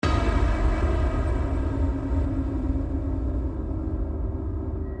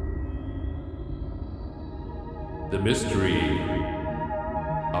The mystery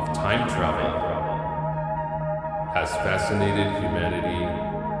of time travel has fascinated humanity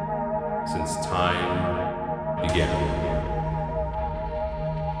since time began.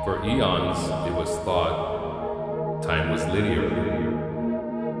 For eons, it was thought time was linear,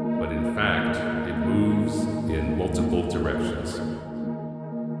 but in fact, it moves in multiple directions.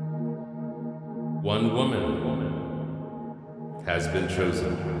 One woman has been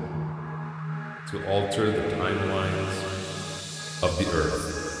chosen to alter the timelines of the Earth.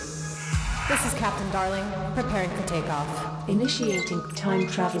 This is Captain Darling, preparing for takeoff. Initiating time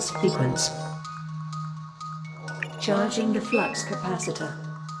travel sequence. Charging the flux capacitor.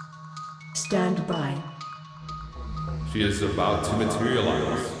 Stand by. She is about to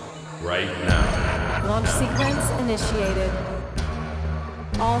materialize right now. Launch sequence initiated.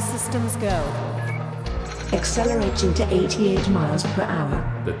 All systems go. Accelerating to 88 miles per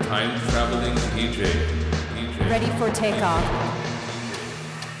hour. The time-traveling DJ. Ready for takeoff.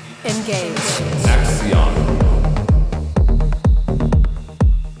 Engage. Axion.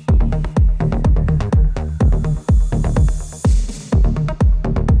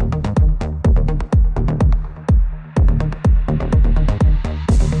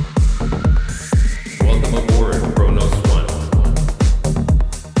 Welcome aboard, Kronos One.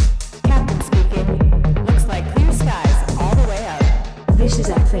 Captain speaking. Looks like clear skies all the way up. This is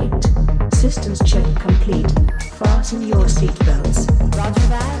our fate. Systems check complete. Fasten your seatbelts. Roger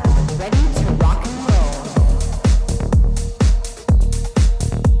that. Ready to rock and roll.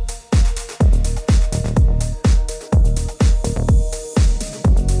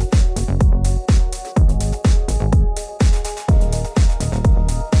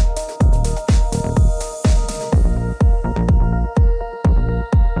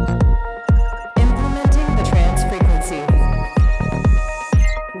 Implementing the trans frequency.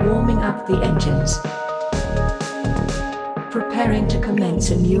 Warming up the engines. Preparing to commence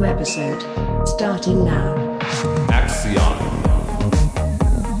a new episode. Starting now. Axion.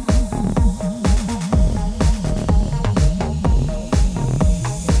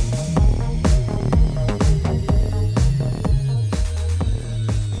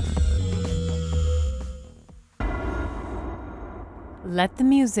 Let the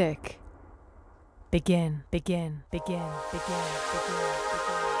music begin, begin, begin, begin, begin,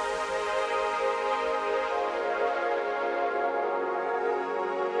 begin.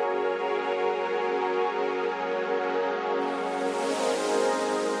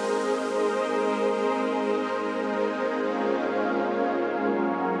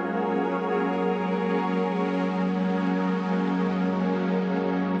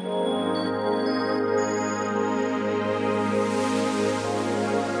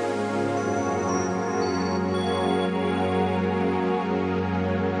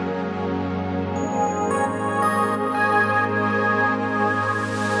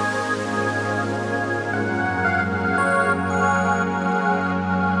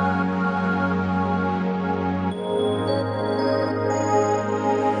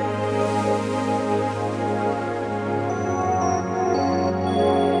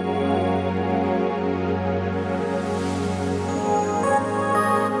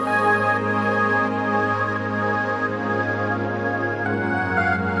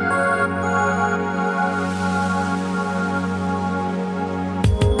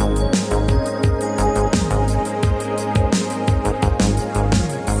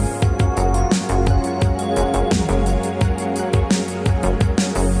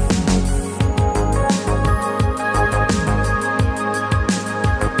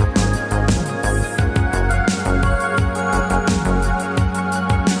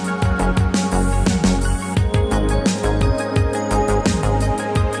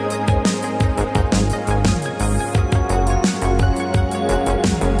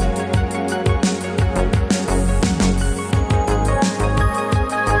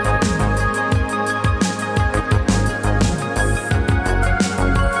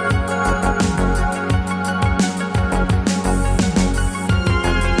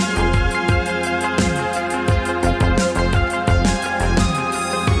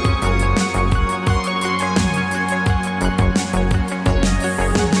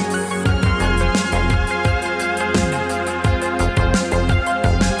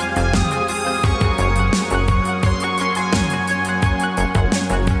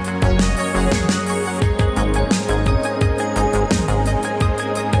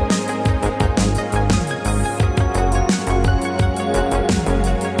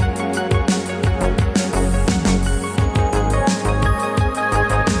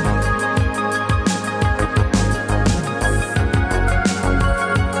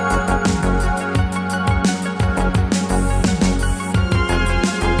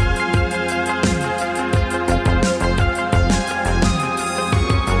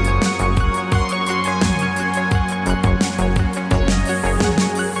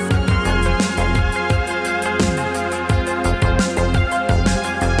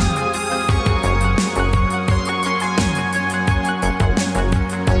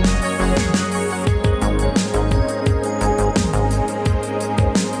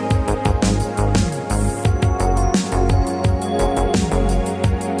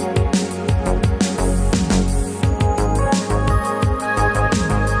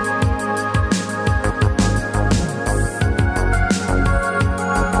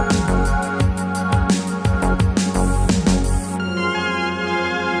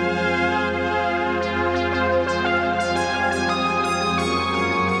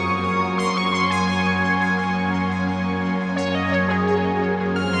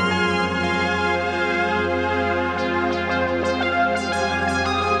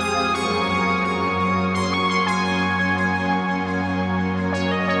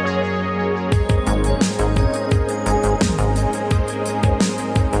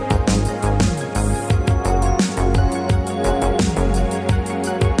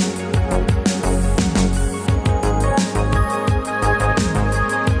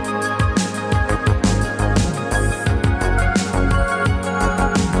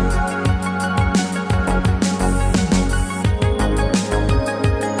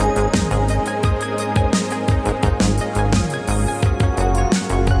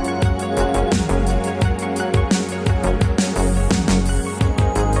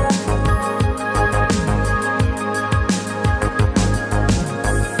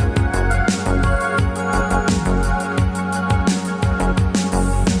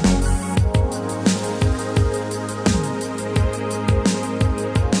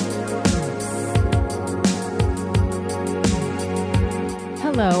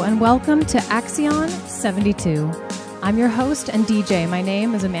 welcome to Axion 72. I'm your host and DJ. My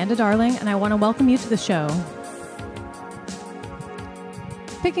name is Amanda Darling, and I want to welcome you to the show.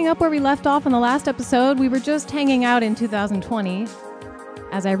 Picking up where we left off in the last episode, we were just hanging out in 2020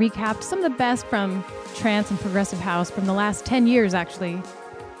 as I recapped some of the best from trance and progressive house from the last 10 years, actually,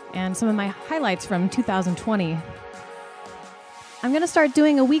 and some of my highlights from 2020. I'm going to start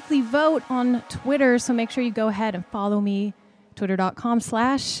doing a weekly vote on Twitter, so make sure you go ahead and follow me,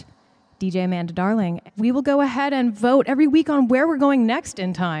 twitter.com/DJ Amanda Darling. We will go ahead and vote every week on where we're going next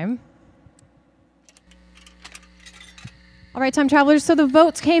in time. All right, time travelers, so the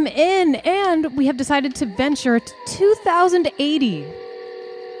votes came in, and we have decided to venture to 2080.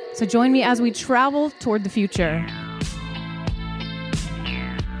 So join me as we travel toward the future.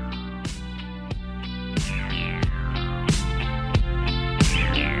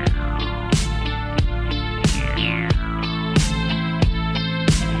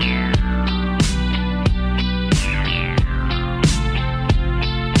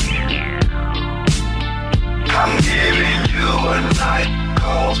 I'm giving you a night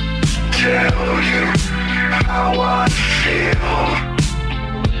call to tell you how I feel.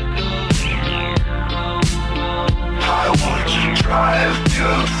 I want to drive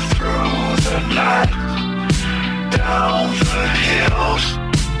you through the night, down the hills.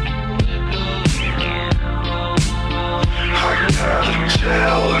 I gotta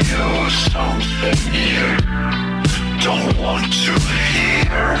tell you something you don't want to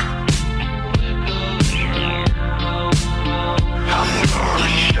hear. I'm gonna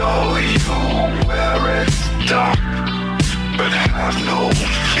show you where it's dark, but have no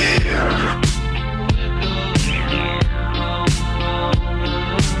fear.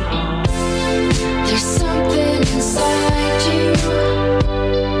 There's something inside you.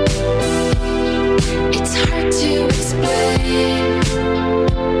 It's hard to explain.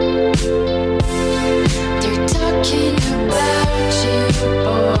 They're talking about you,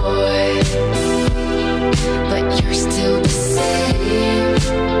 boy, but you're still the same.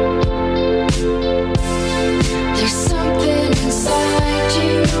 There's something inside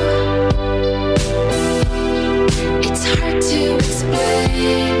you. It's hard to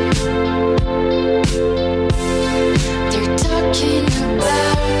explain. They're talking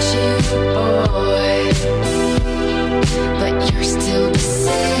about you, boy, but you're still the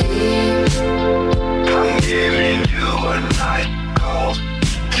same. I'm giving you a night call to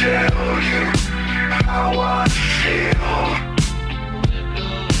tell you how I feel.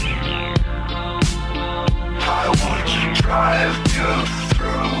 I want to drive you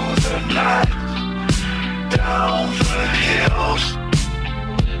through the night, down the hills.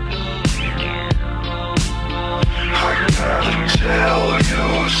 I gotta tell you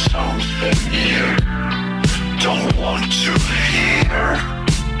something you don't want to hear.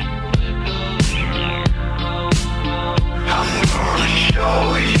 I'm gonna show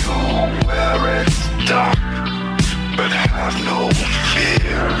you where it's dark, but have no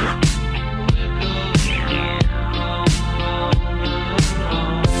fear.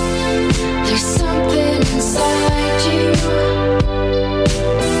 There's something inside you.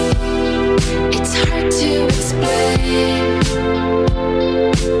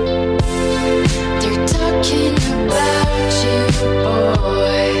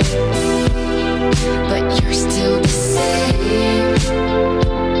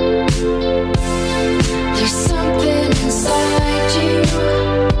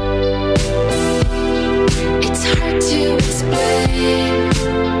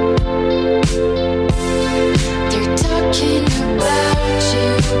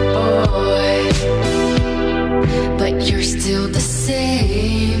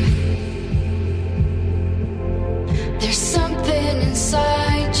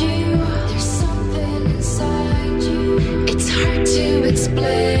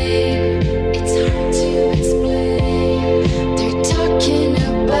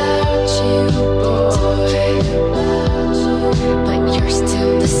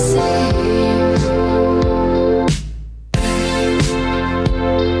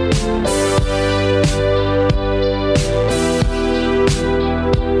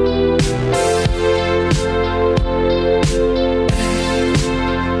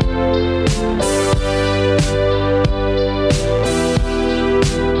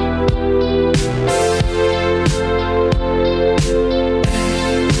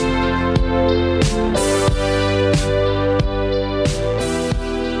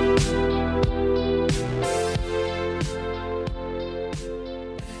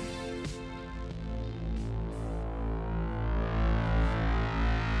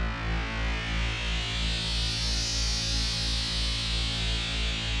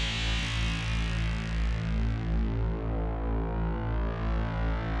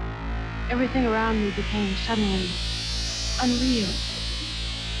 Everything around me became suddenly unreal,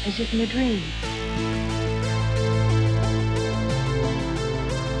 as if in a dream.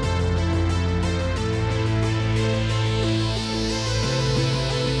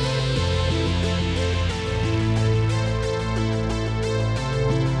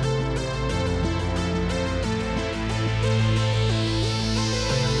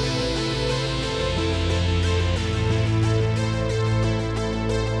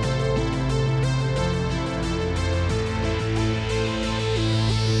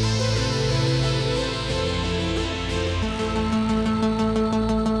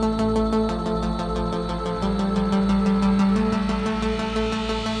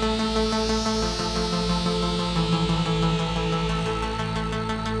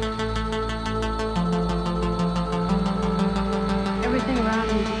 Everything around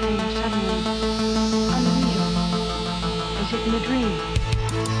me became suddenly unreal, as if in a dream.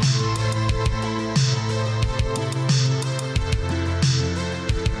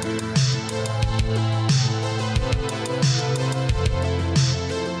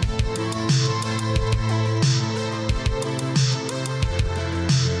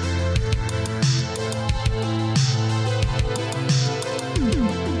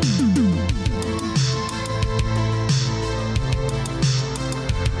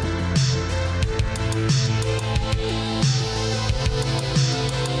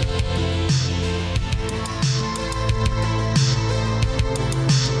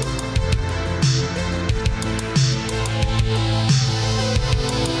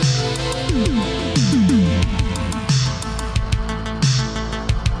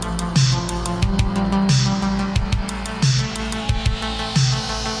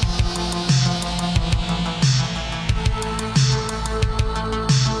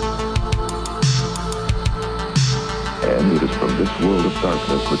 And it is from this world of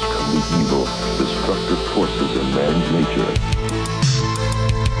darkness which come the evil, destructive forces in man's nature.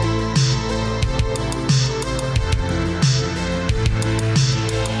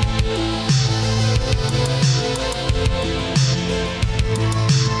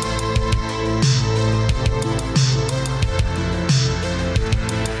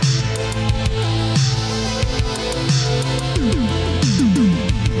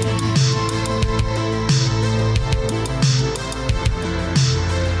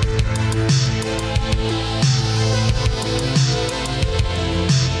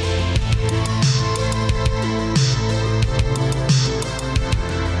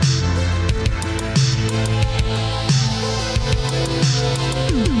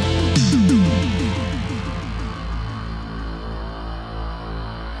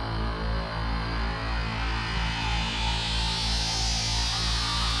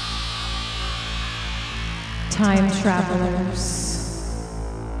 Time travelers,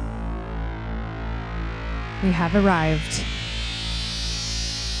 we have arrived.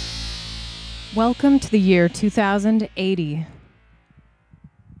 Welcome to the year 2080.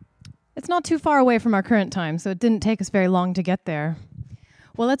 It's not too far away from our current time, so it didn't take us very long to get there.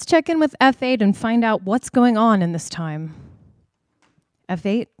 Well, let's check in with F8 and find out what's going on in this time.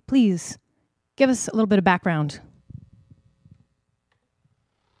 F8, please give us a little bit of background.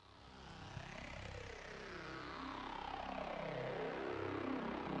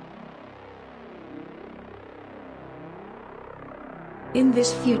 In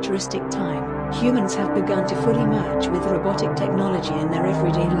this futuristic time, humans have begun to fully merge with robotic technology in their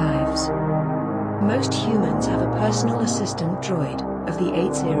everyday lives. Most humans have a personal assistant droid of the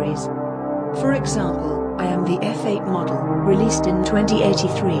 8 series. For example, I am the F8 model, released in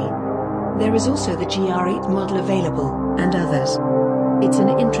 2083. There is also the GR8 model available, and others. It's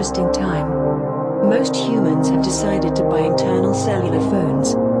an interesting time. Most humans have decided to buy internal cellular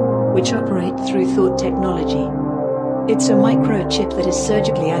phones, which operate through thought technology. It's a microchip that is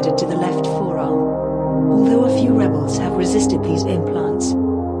surgically added to the left forearm. Although a few rebels have resisted these implants.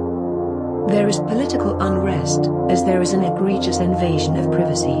 There is political unrest, as there is an egregious invasion of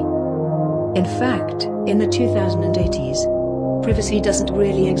privacy. In fact, in the 2080s, privacy doesn't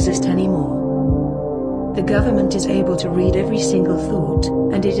really exist anymore. The government is able to read every single thought,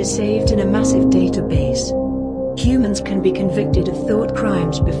 and it is saved in a massive database. Humans can be convicted of thought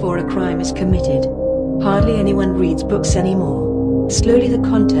crimes before a crime is committed. Hardly anyone reads books anymore. Slowly the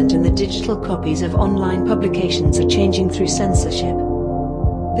content in the digital copies of online publications are changing through censorship.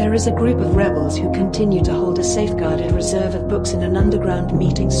 There is a group of rebels who continue to hold a safeguarded reserve of books in an underground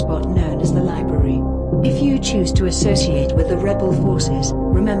meeting spot known as the library. If you choose to associate with the rebel forces,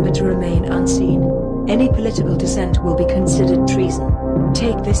 remember to remain unseen. Any political dissent will be considered treason.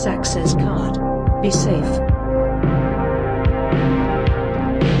 Take this access card. Be safe.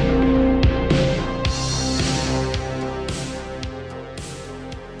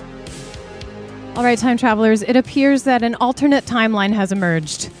 right, time travelers, it appears that an alternate timeline has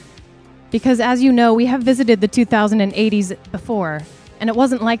emerged. Because as you know, we have visited the 2080s before, and it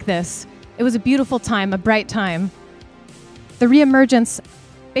wasn't like this. It was a beautiful time, a bright time. The reemergence,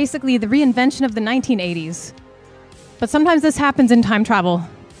 basically the reinvention of the 1980s. But sometimes this happens in time travel.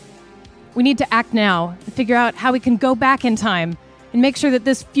 We need to act now and figure out how we can go back in time and make sure that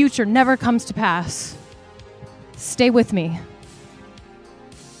this future never comes to pass. Stay with me.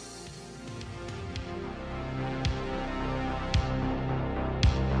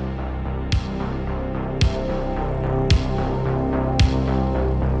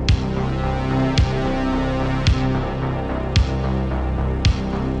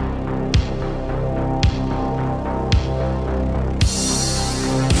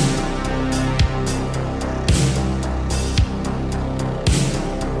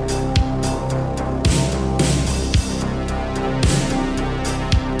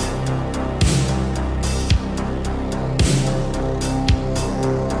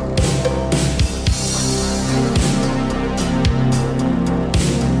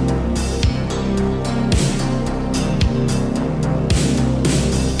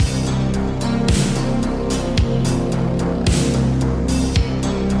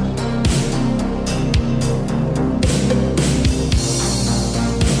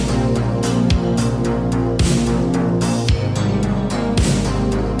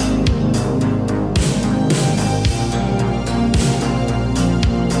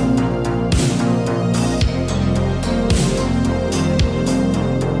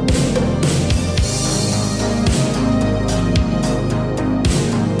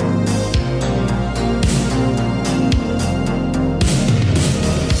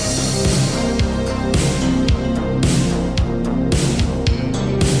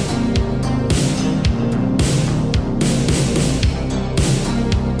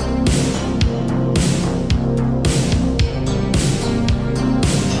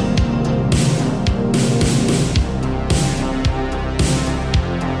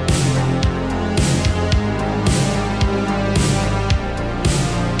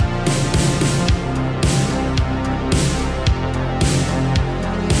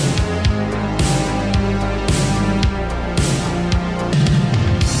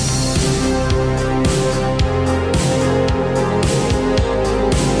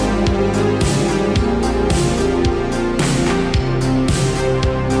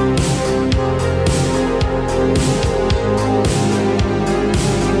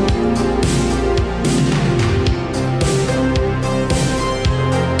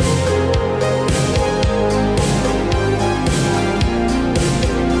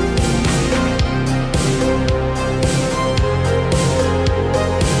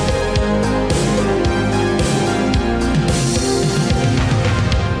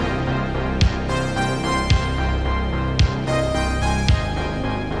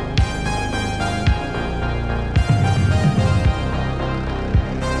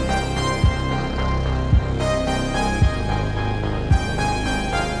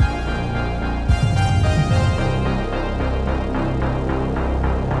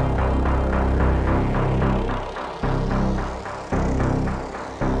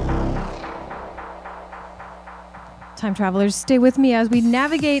 Time travelers, stay with me as we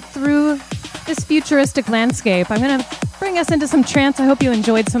navigate through this futuristic landscape. I'm going to bring us into some trance. I hope you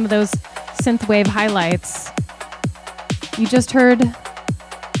enjoyed some of those synthwave highlights. You just heard a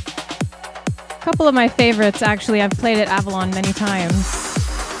couple of my favorites, actually. I've played at Avalon many times.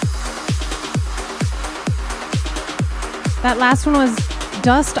 That last one was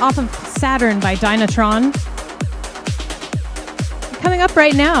Dust Off of Saturn by Dynatron. Coming up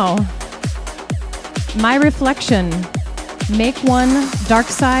right now, My Reflection, Make One Dark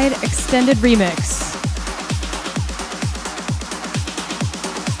Side Extended Remix.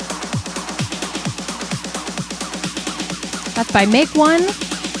 That's by Make One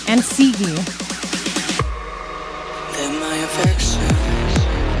and Sigi. They're my affection.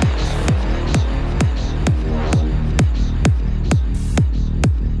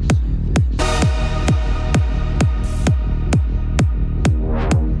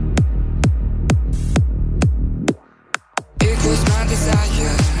 It was my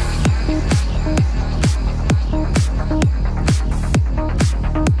desire.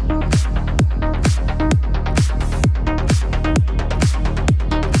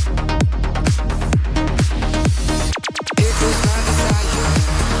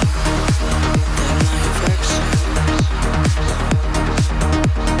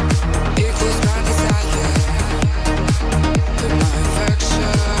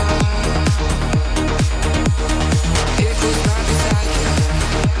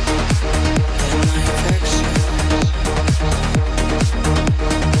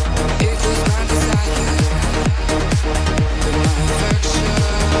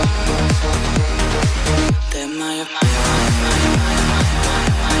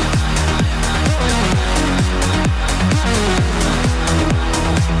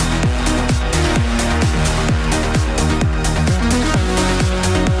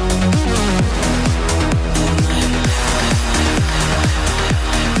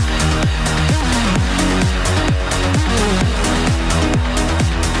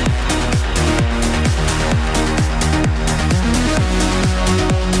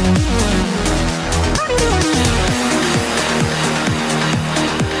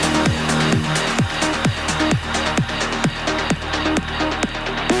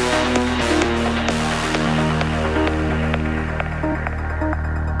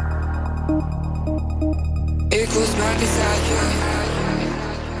 equals my desire.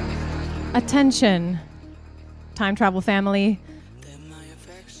 Attention, time travel family.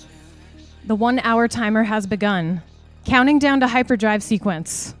 The 1 hour timer has begun. Counting down to hyperdrive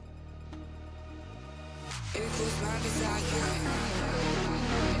sequence. Equals my desire.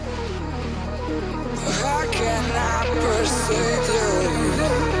 How can I persuade you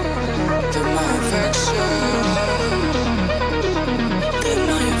that my affection,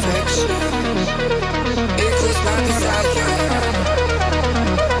 equals my desire?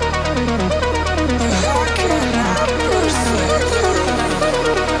 How can I persuade you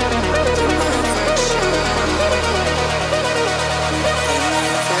that my affection,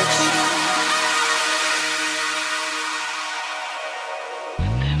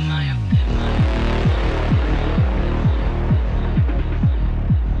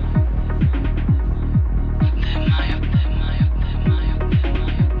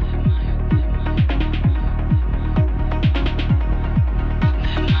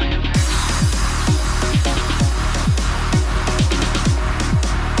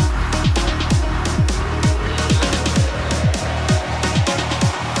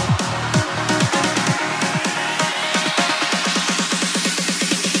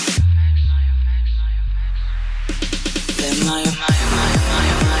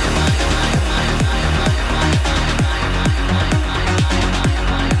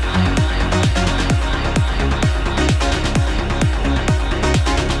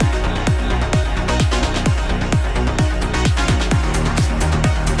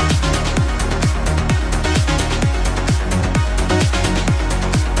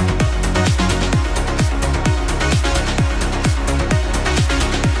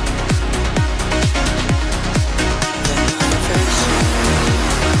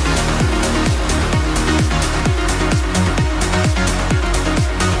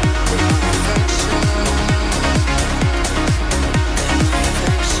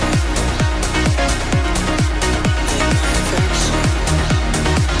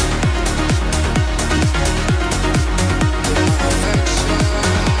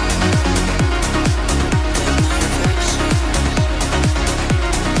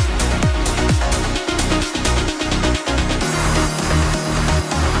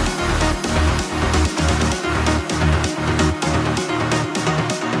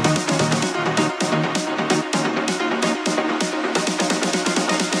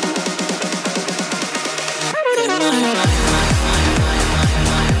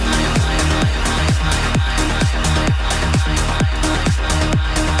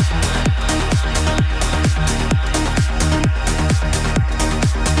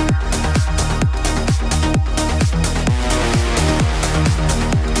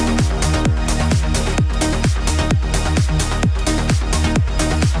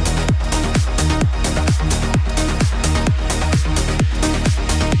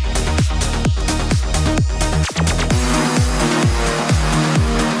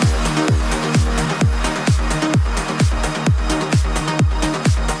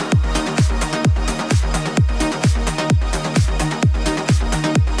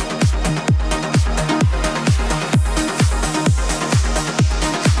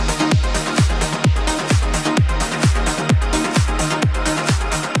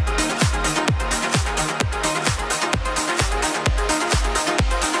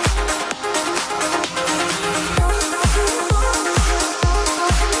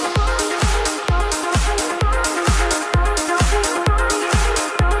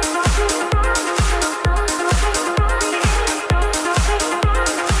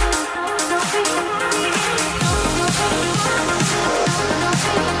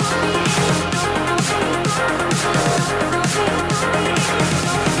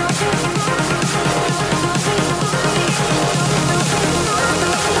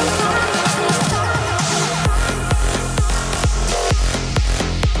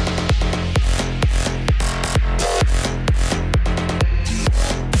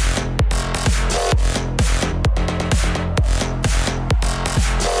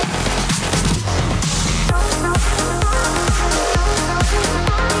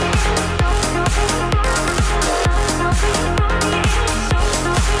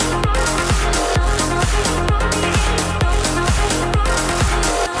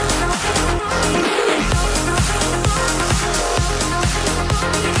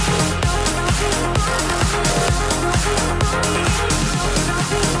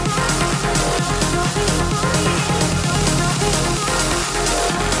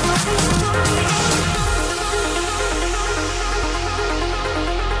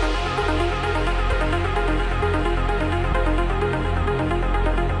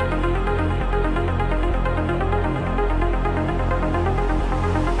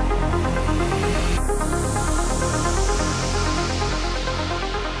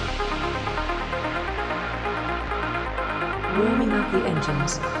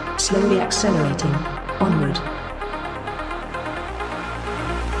 atoms, slowly accelerating onward.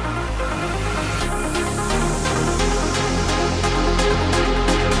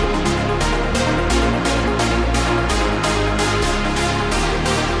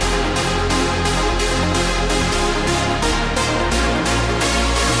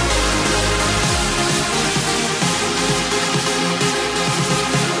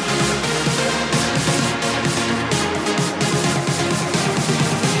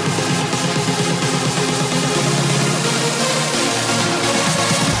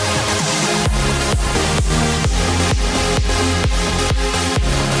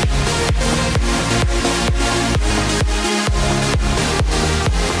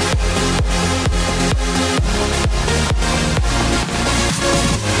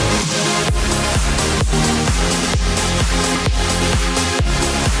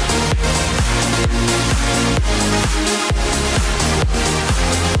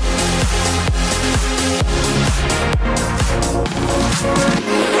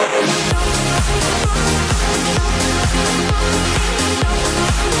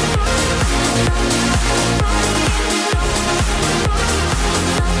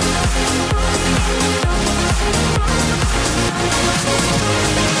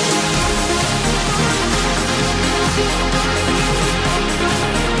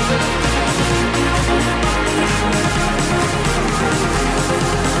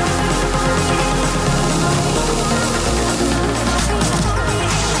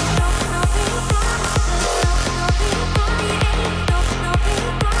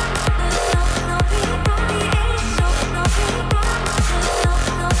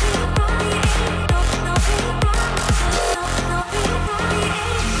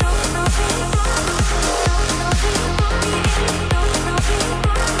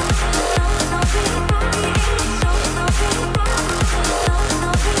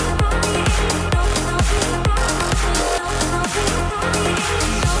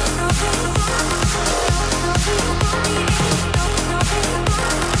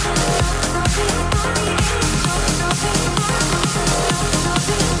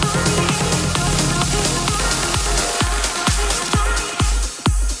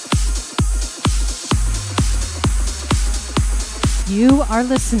 You are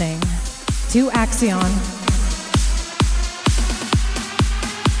listening to Axion.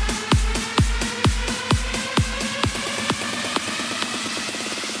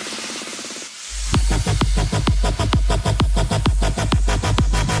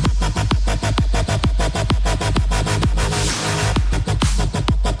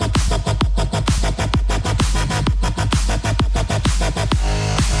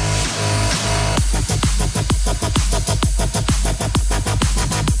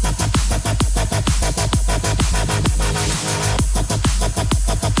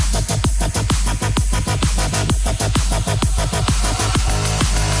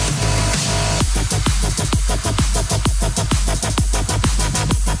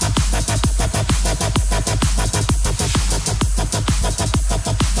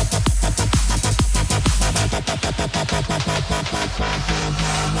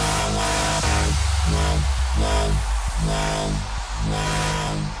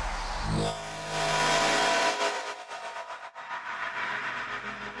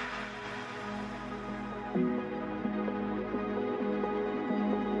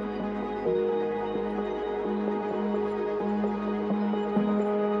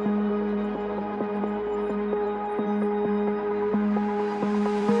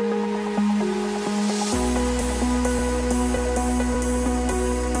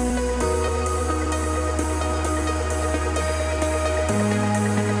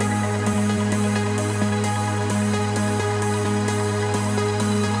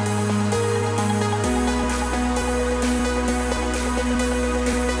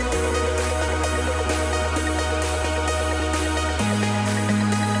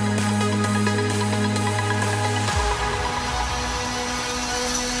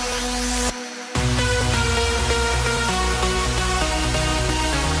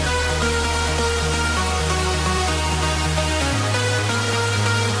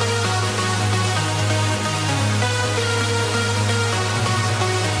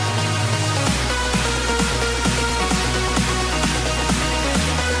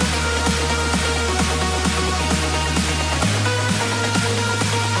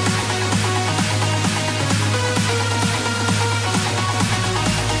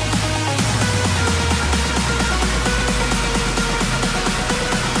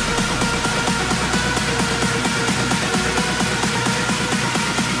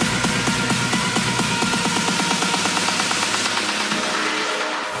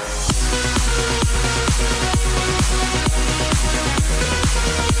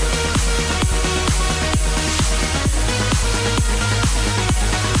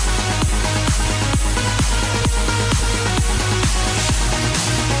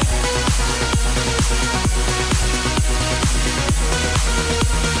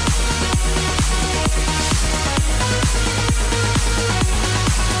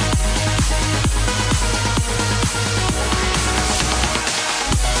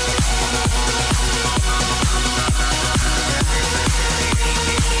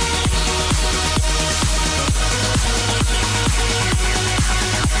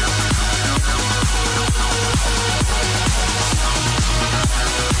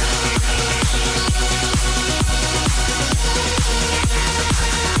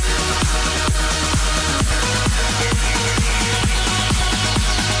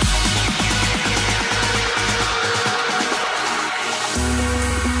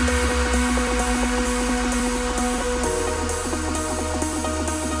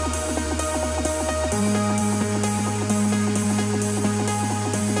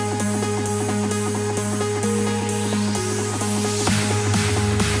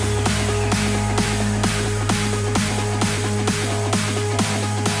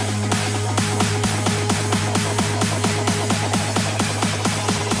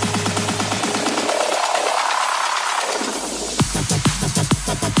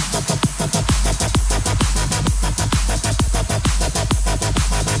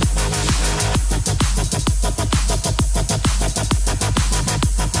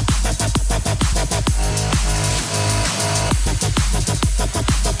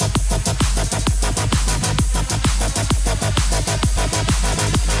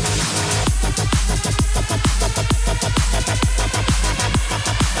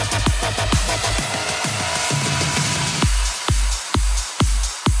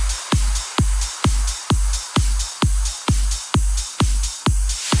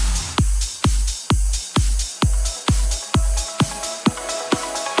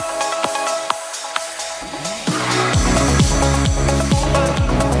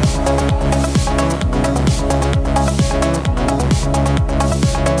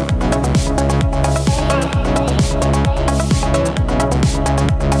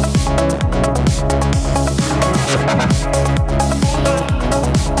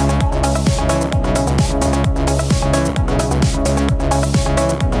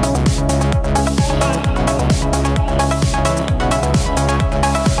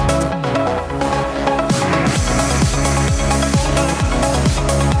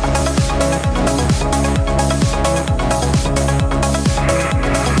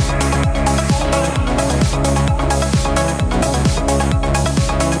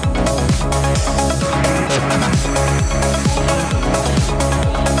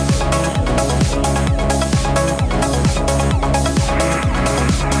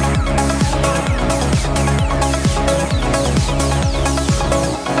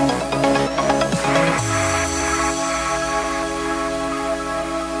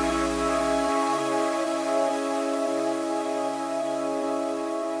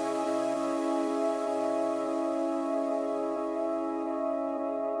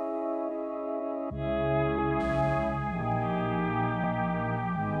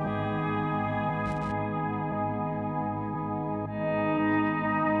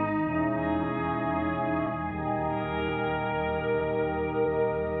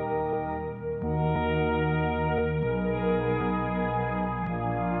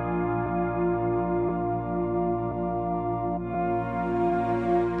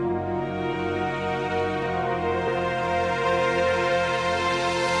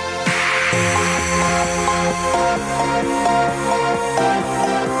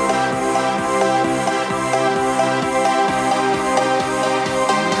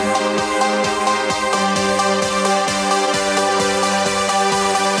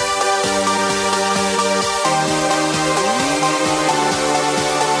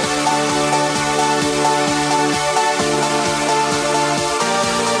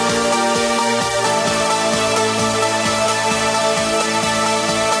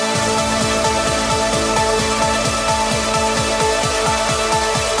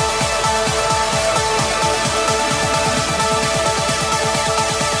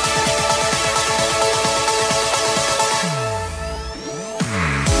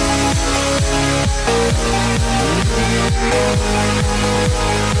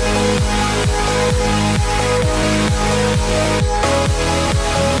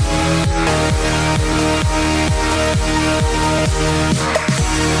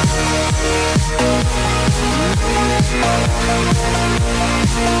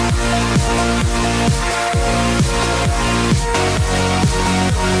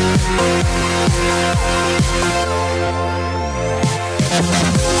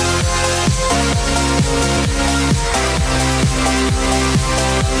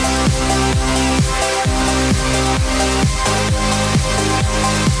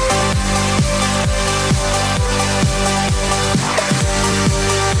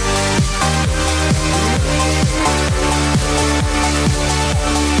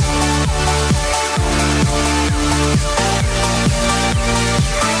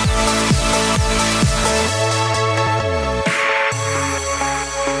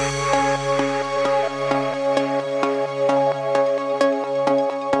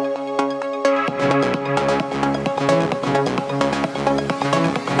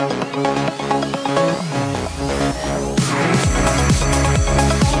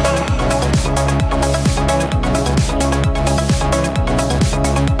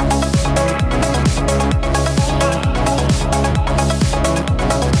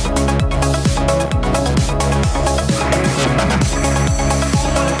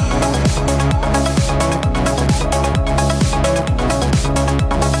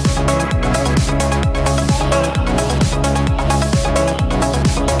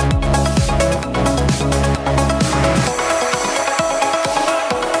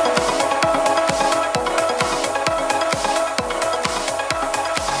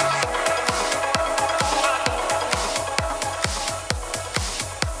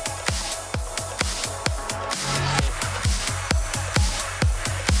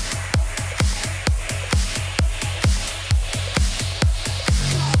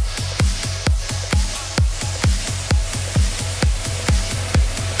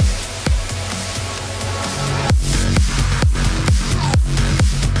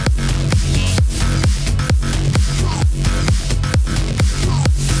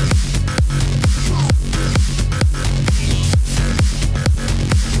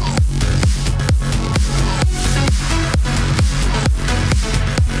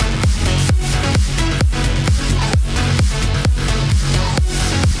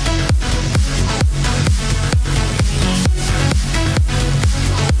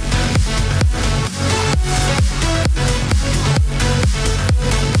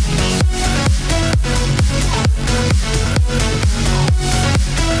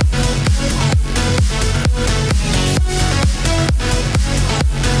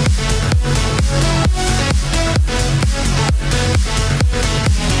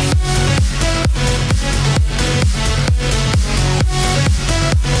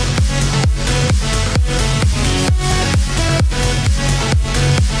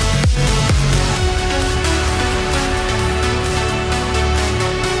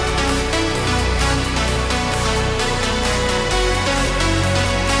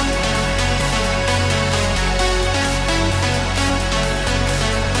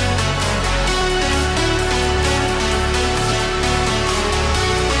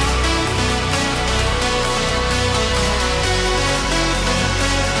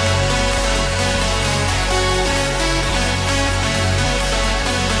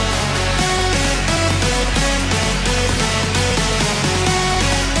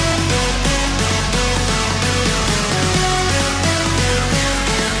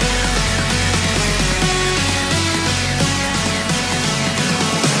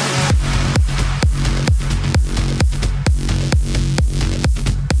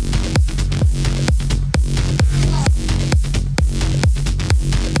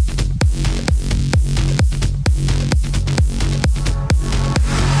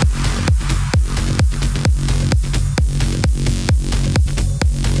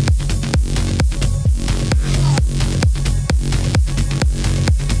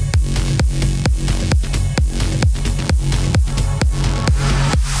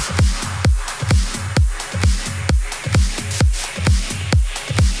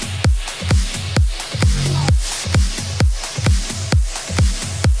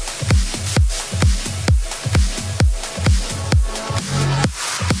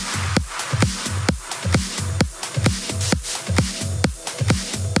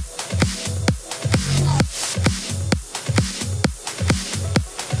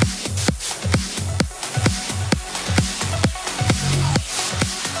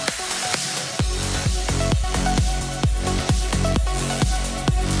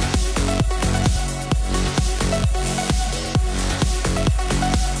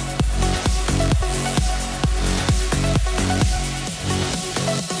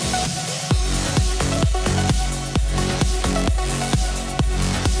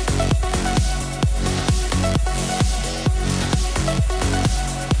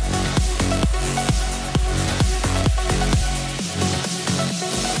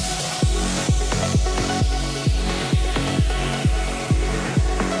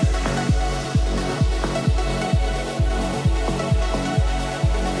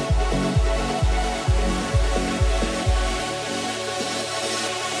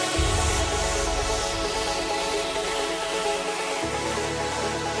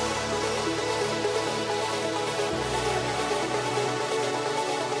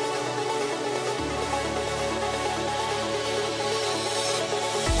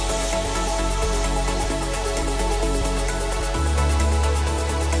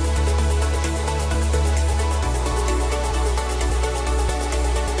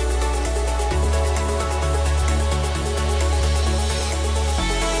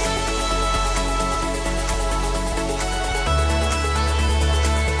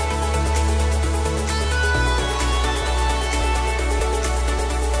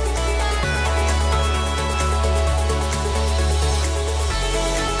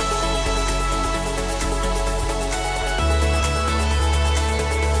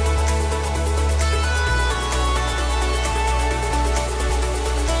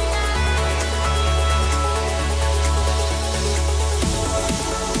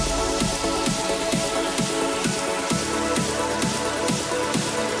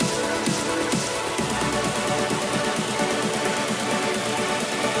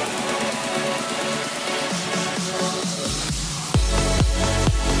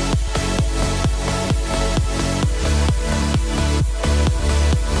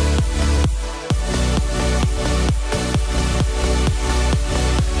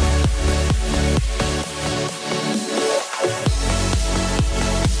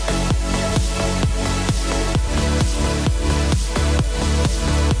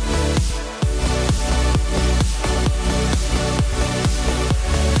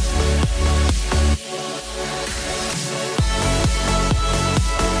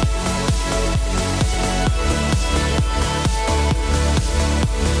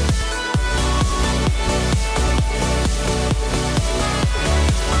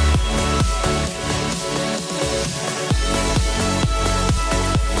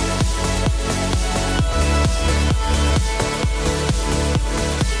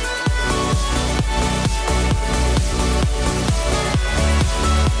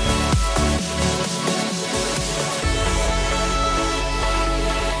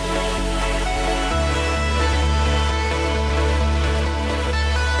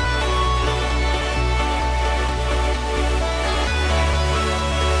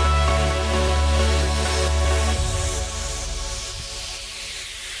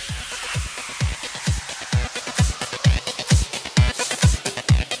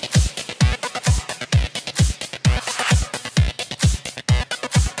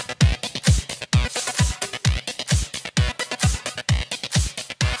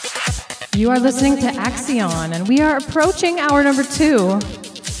 You are listening to Axion, and we are approaching hour number 2.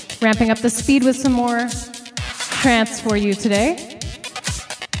 Ramping up the speed with some more trance for you today.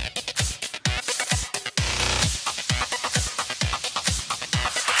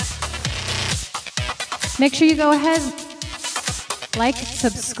 Make sure you go ahead, like,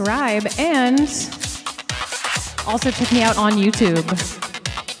 subscribe, and also check me out on YouTube.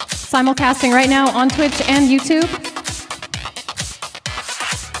 Simulcasting right now on Twitch and YouTube.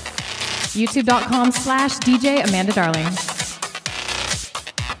 YouTube.com/DJ Amanda Darling.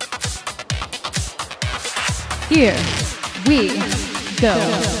 Here we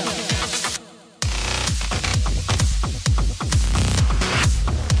go.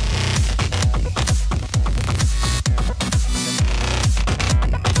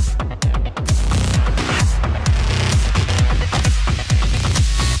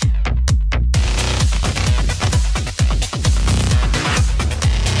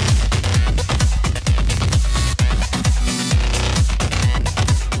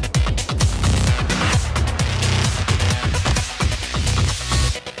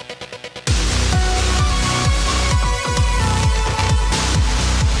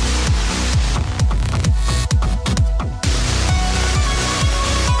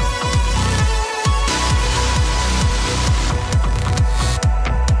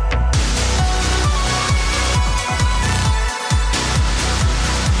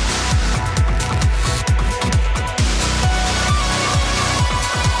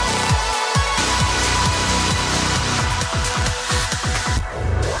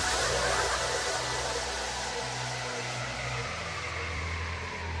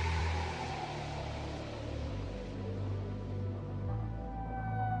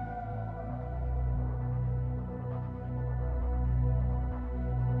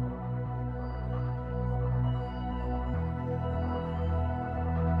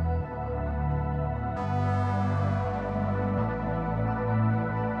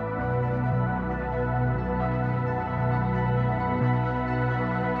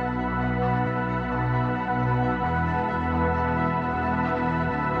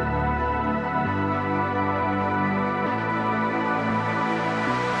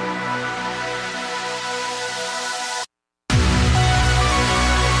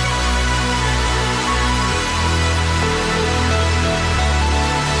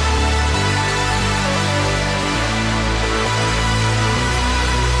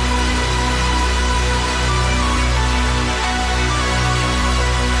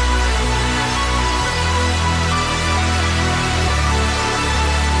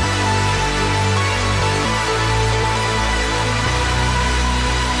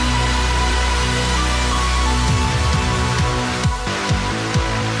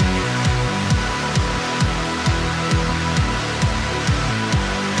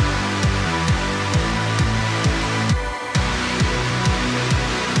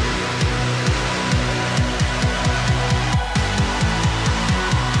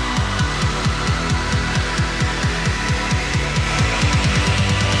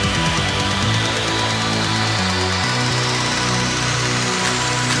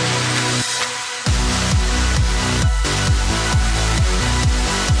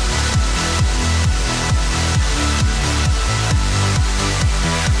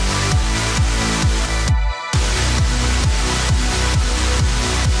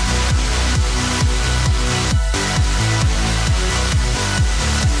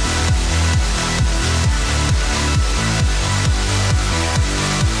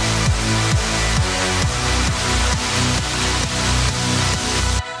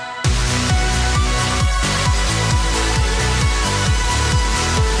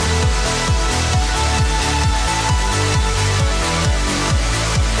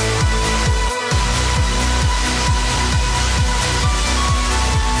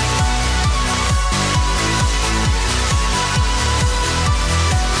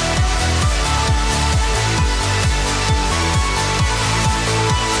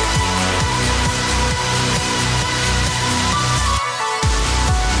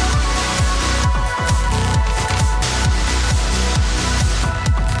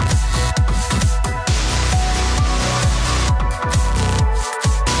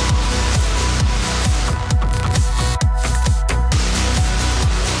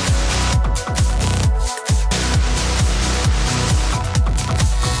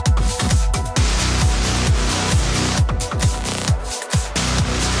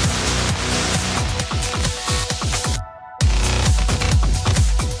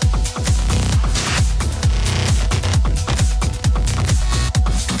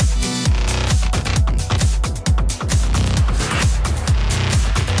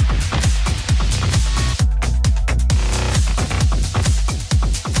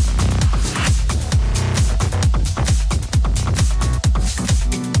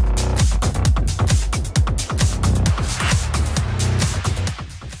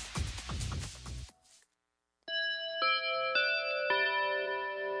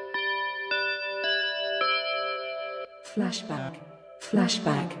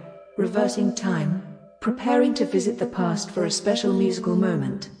 Flashback. Reversing time. Preparing to visit the past for a special musical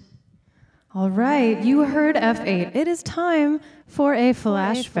moment. All right, you heard F8. It is time for a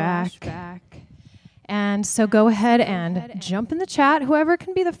flashback. And so go ahead and jump in the chat. Whoever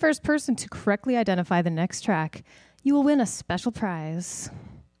can be the first person to correctly identify the next track, you will win a special prize.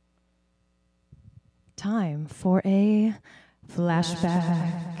 Time for a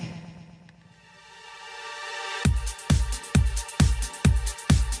flashback.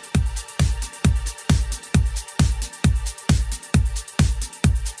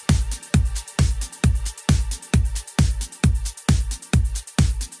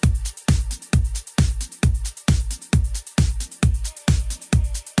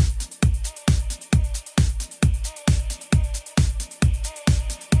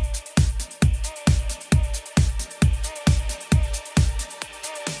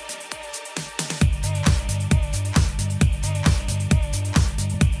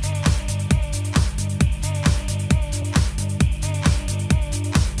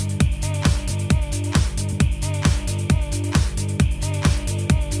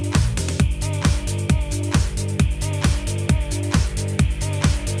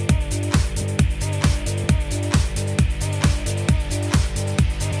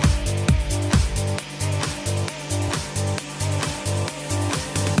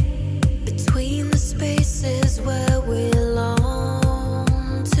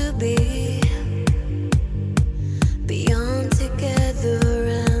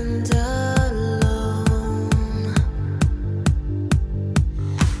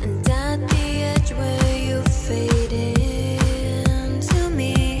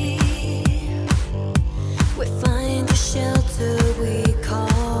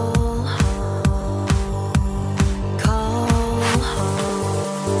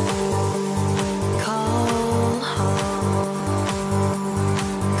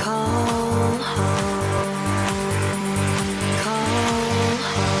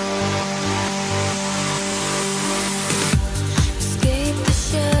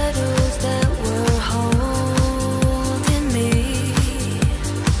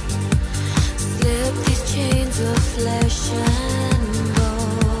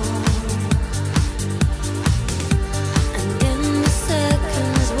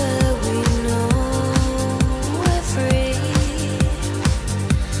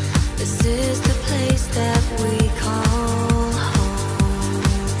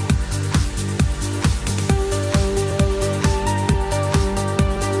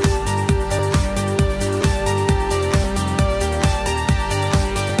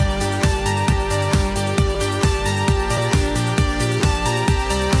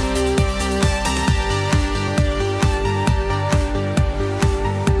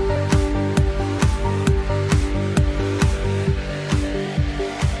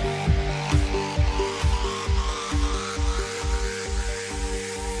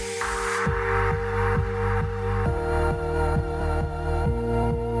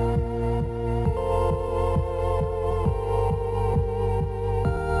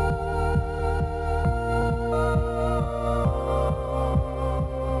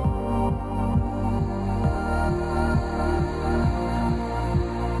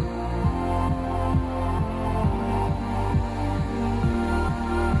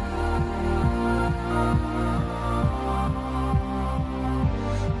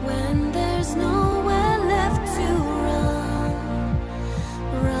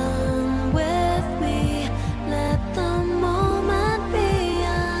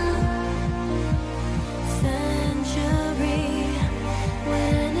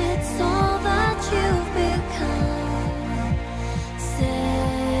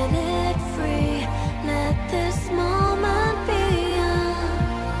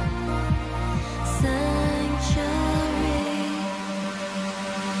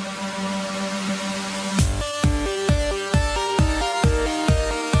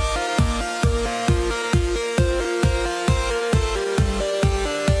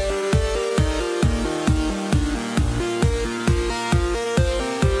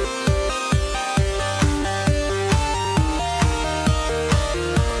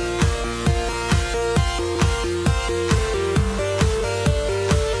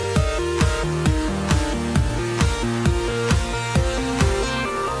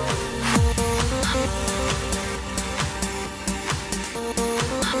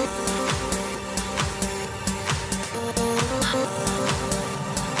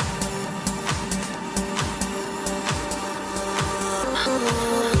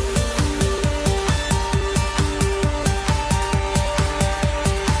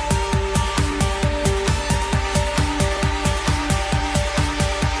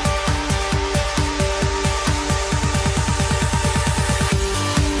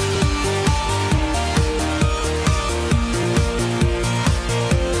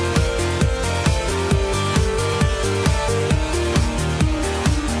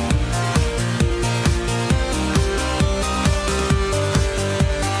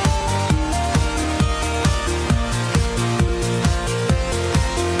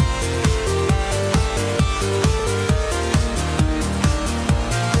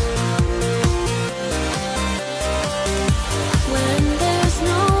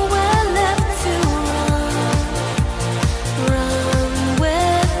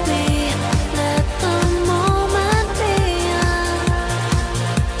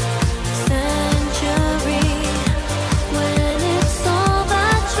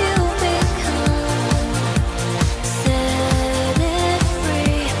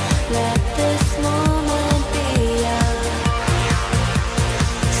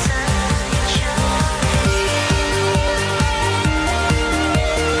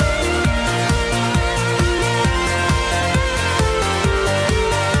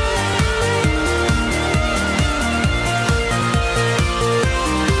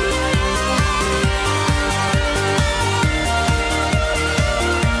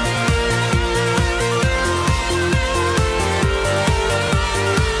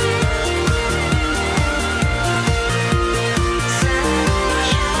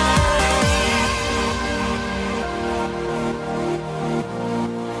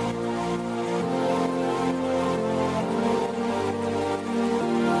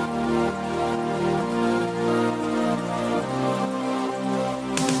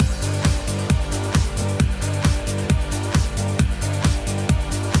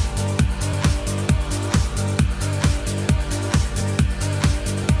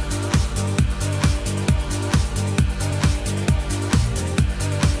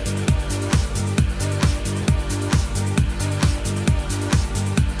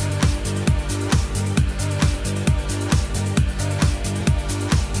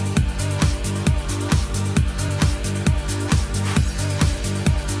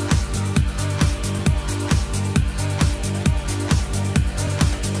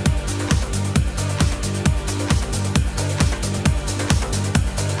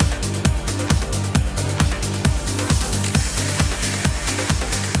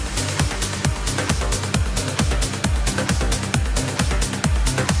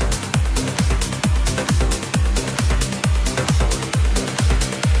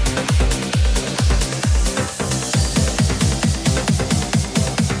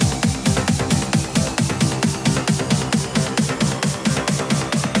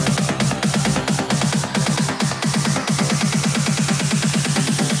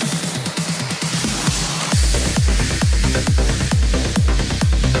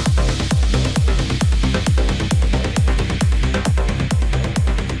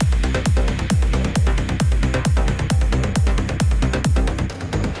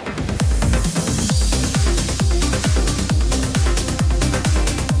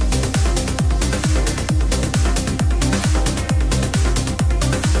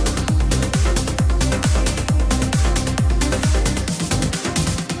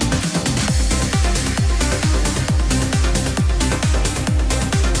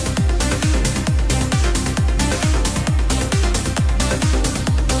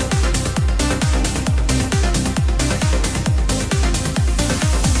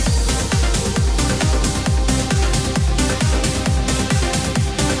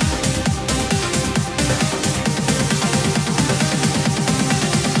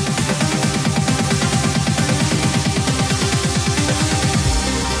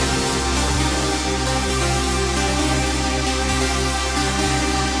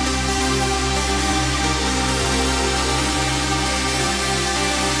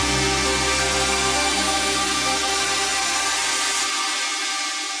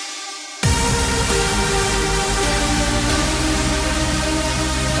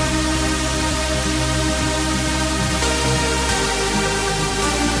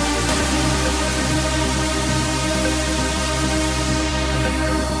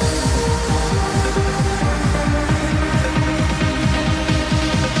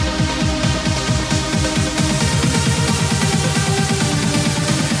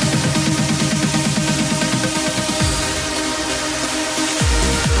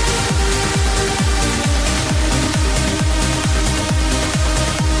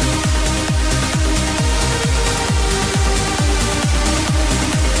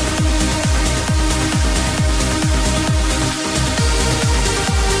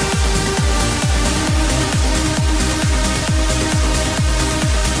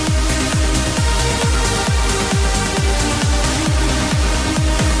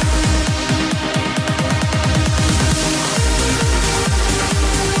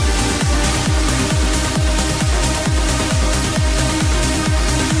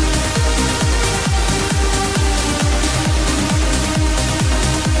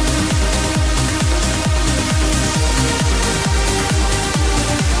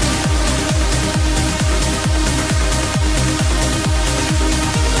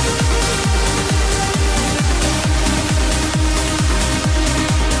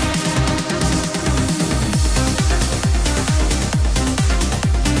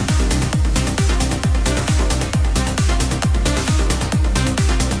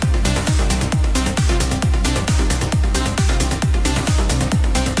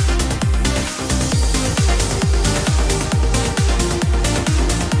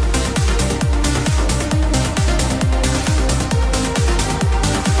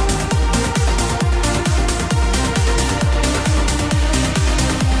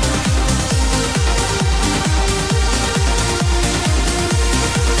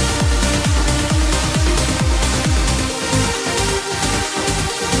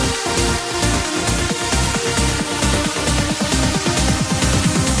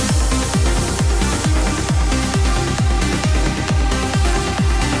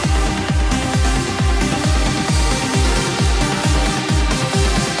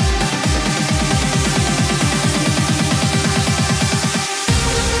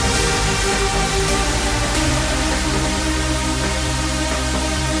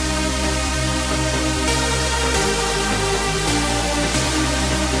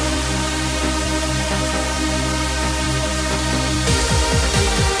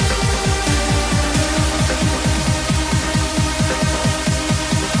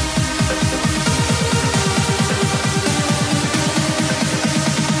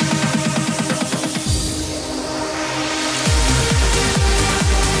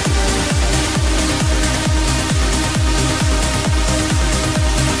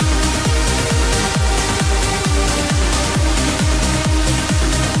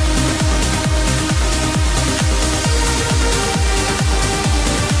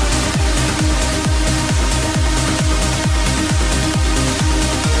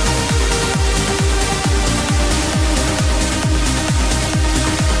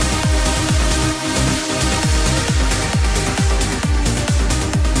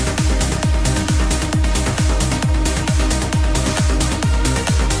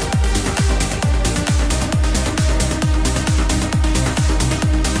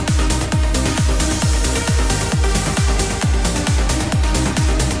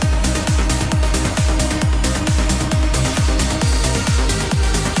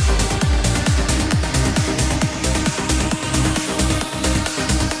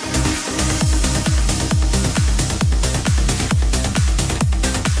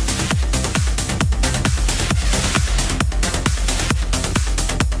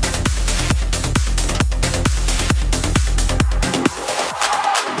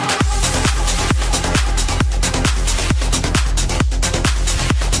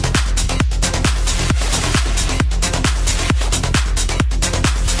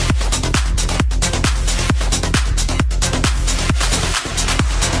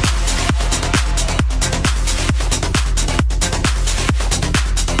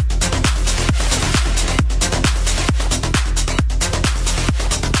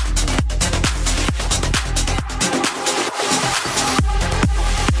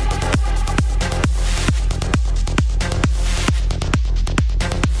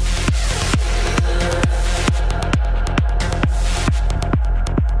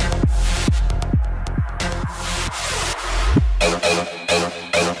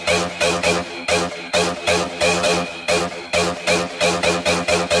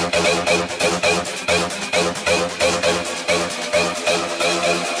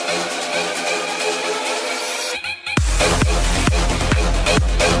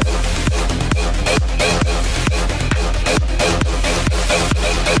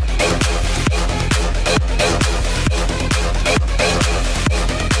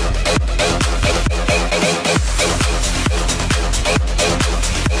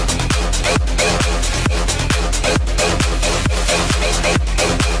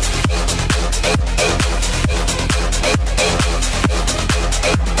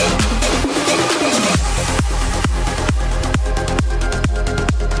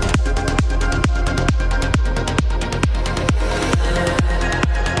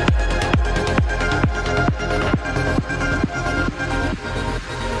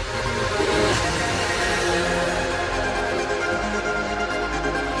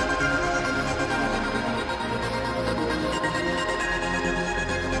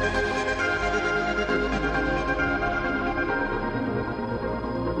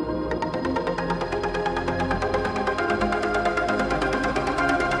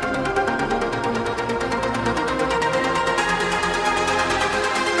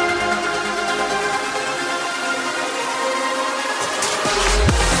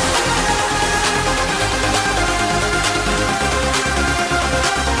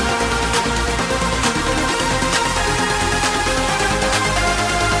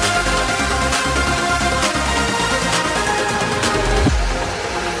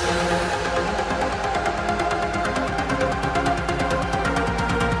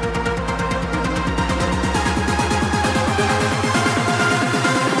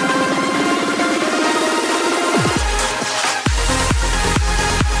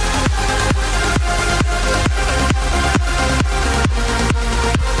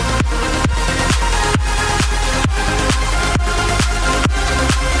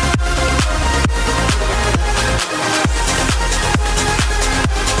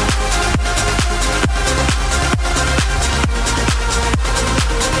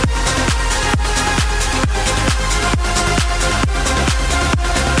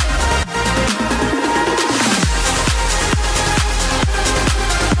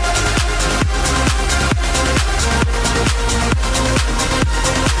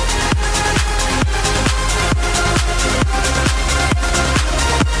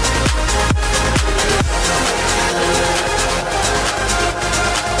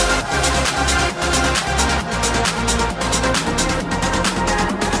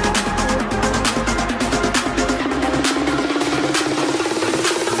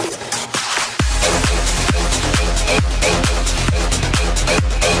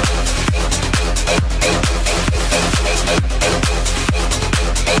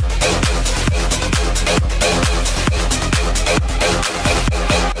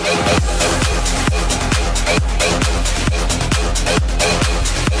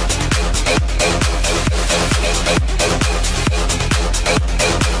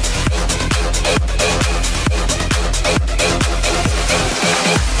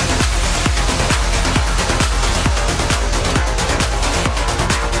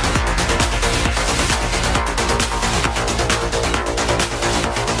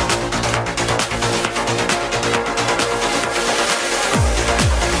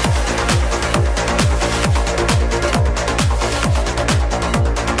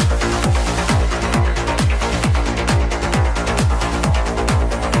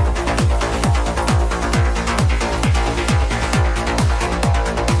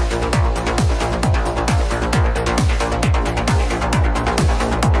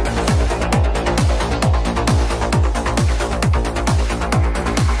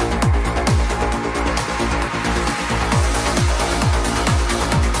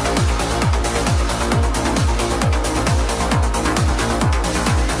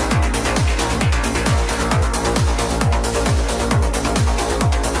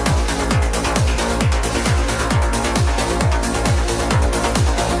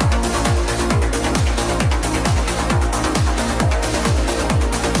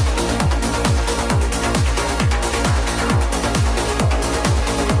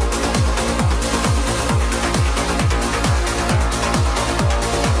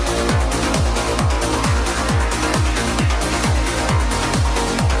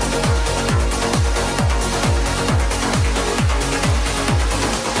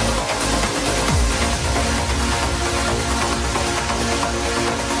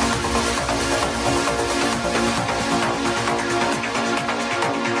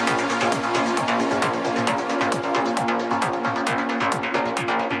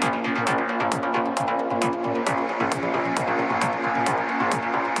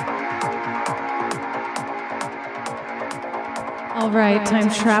 All right, time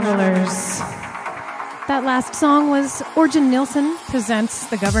travelers. That last song was Orjan Nilsen presents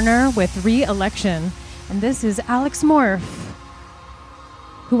The Governor with Re-Election. And this is Alex Morph,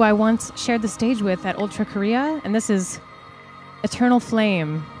 who I once shared the stage with at Ultra Korea. And this is Eternal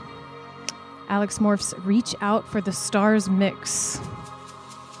Flame. Alex Morph's Reach Out for the Stars mix.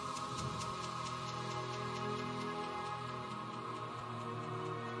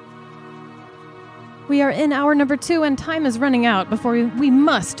 We are in hour number 2 and time is running out before we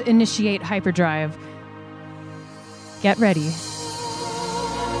must initiate hyperdrive. Get ready.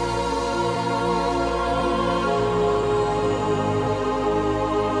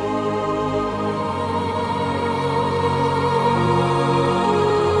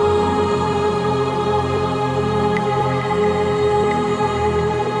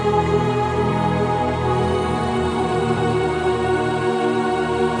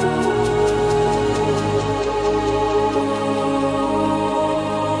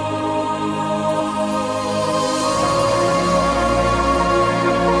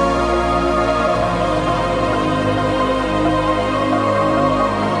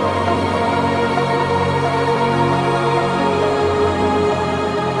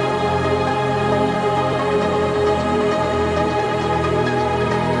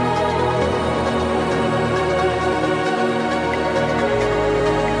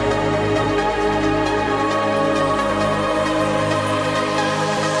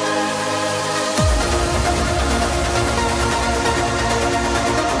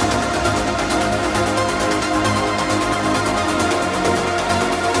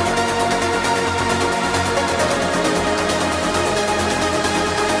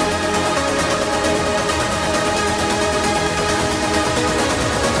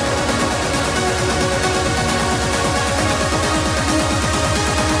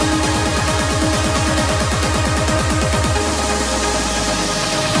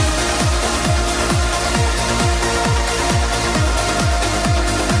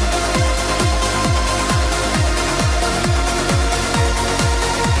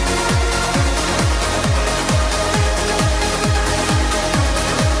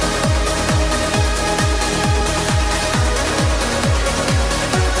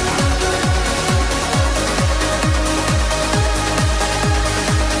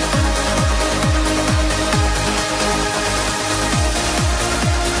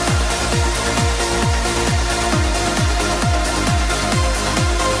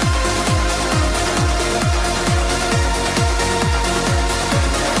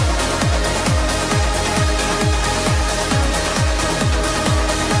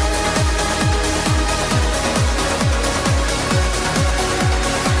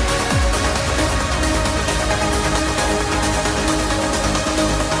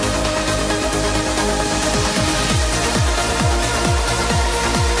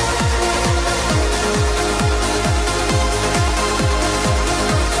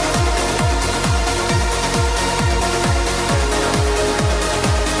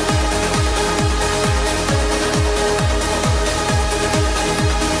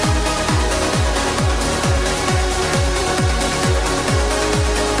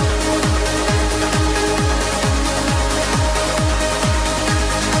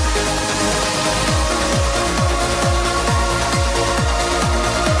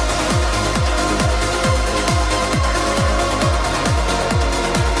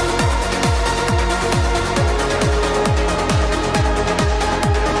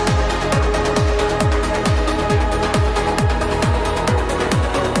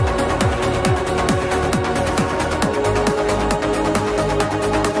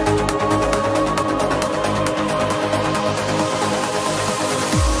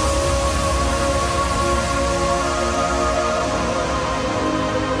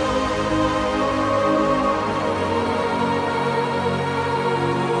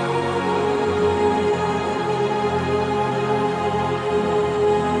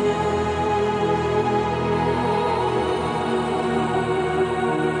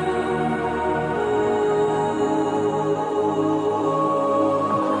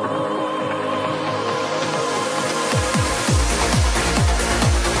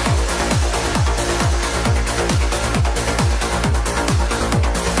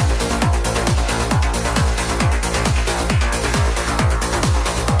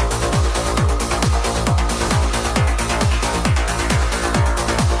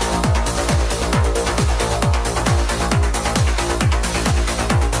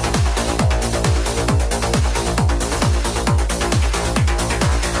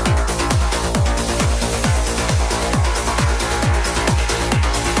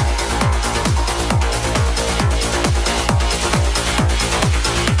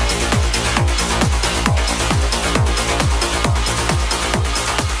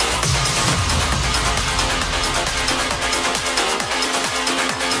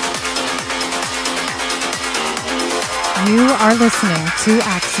 You are listening to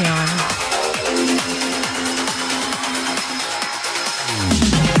Axion.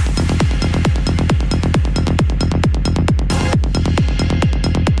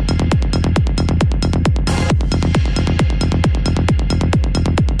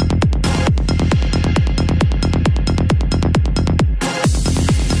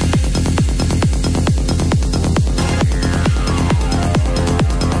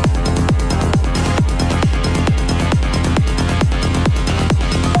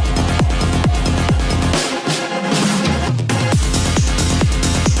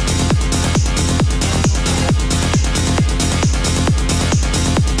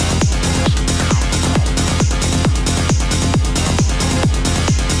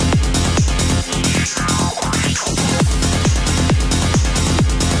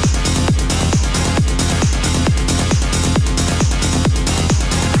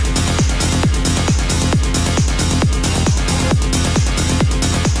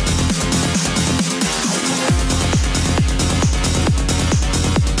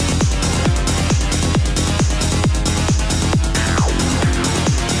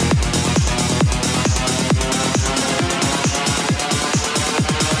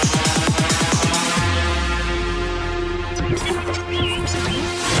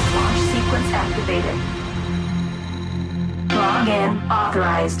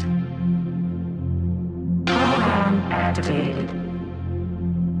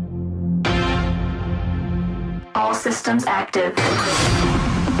 All systems active.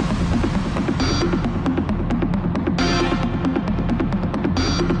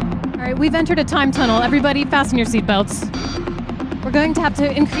 All right, we've entered a time tunnel. Everybody fasten your seatbelts. We're going to have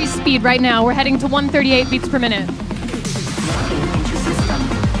to increase speed right now. We're heading to 138 beats per minute. Logging into system.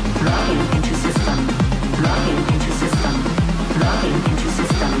 Logging into system. Logging into system. Logging into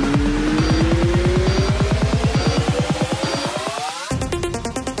system.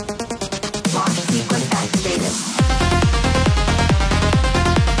 Launch sequence activated.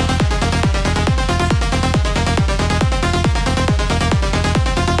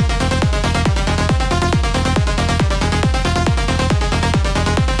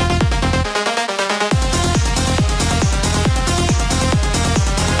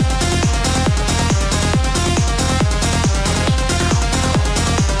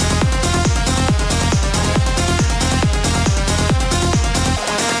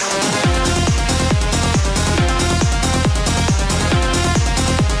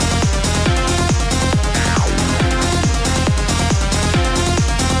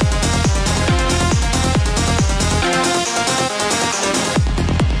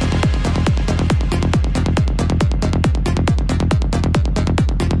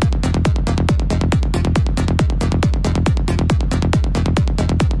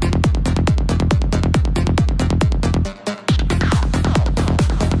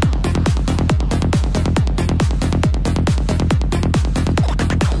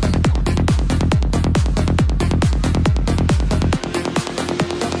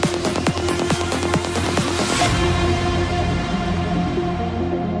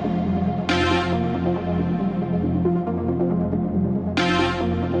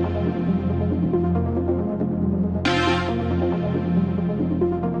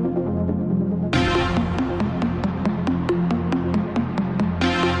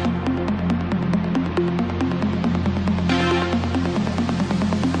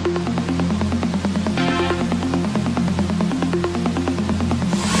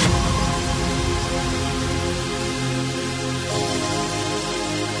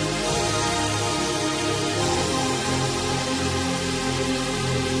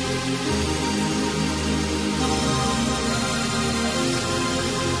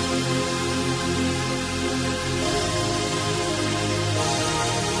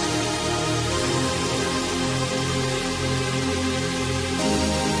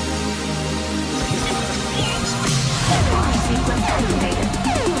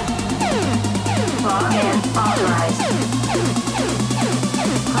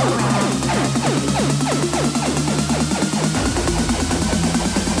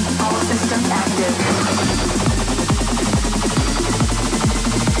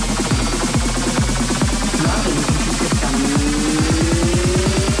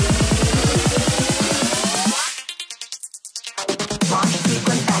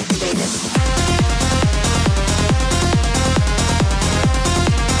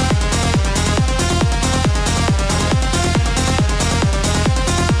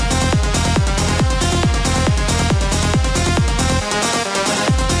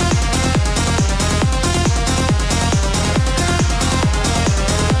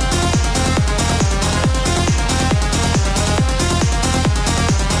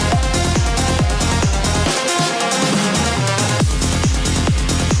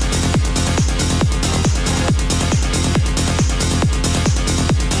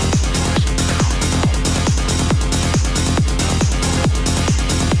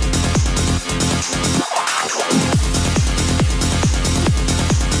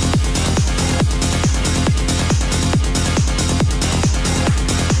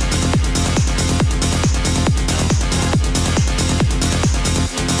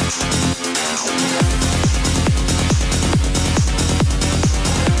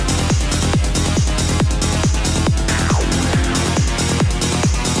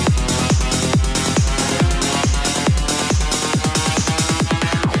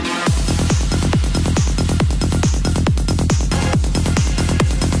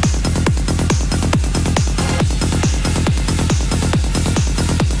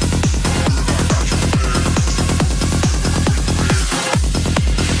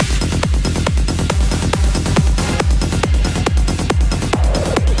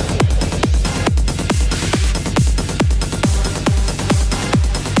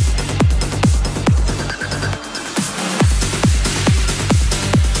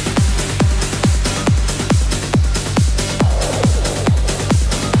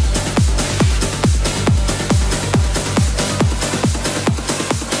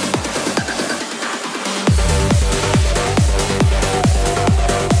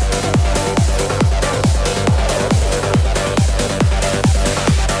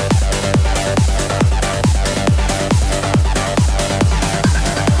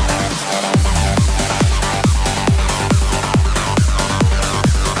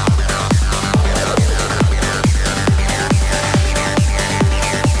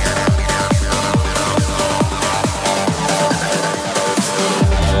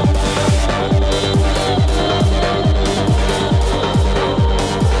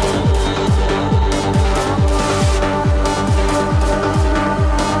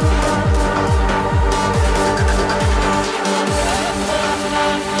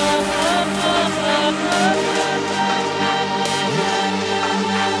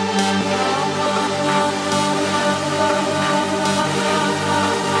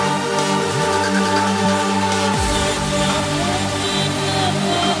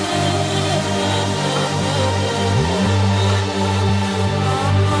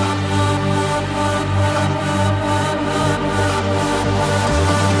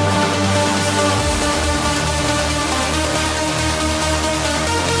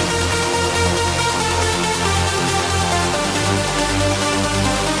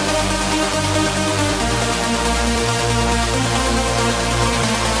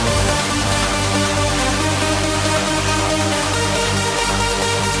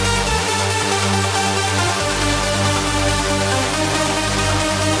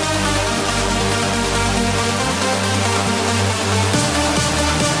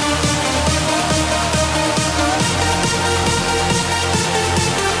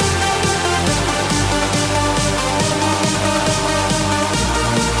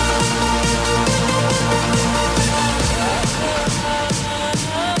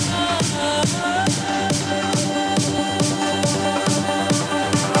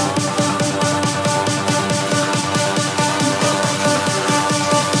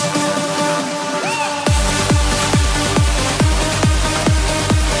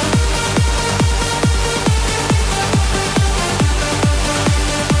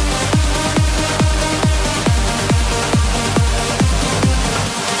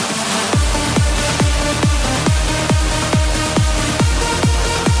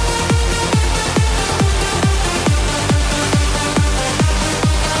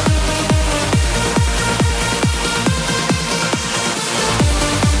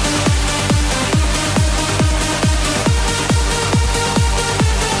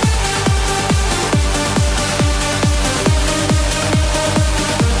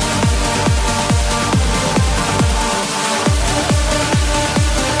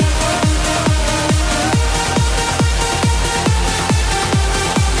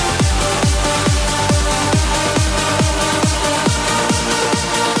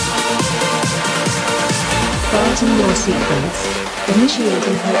 power sequence.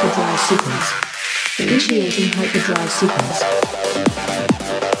 Initiating hyperdrive sequence. Initiating hyperdrive sequence.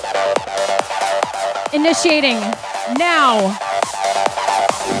 Initiating now.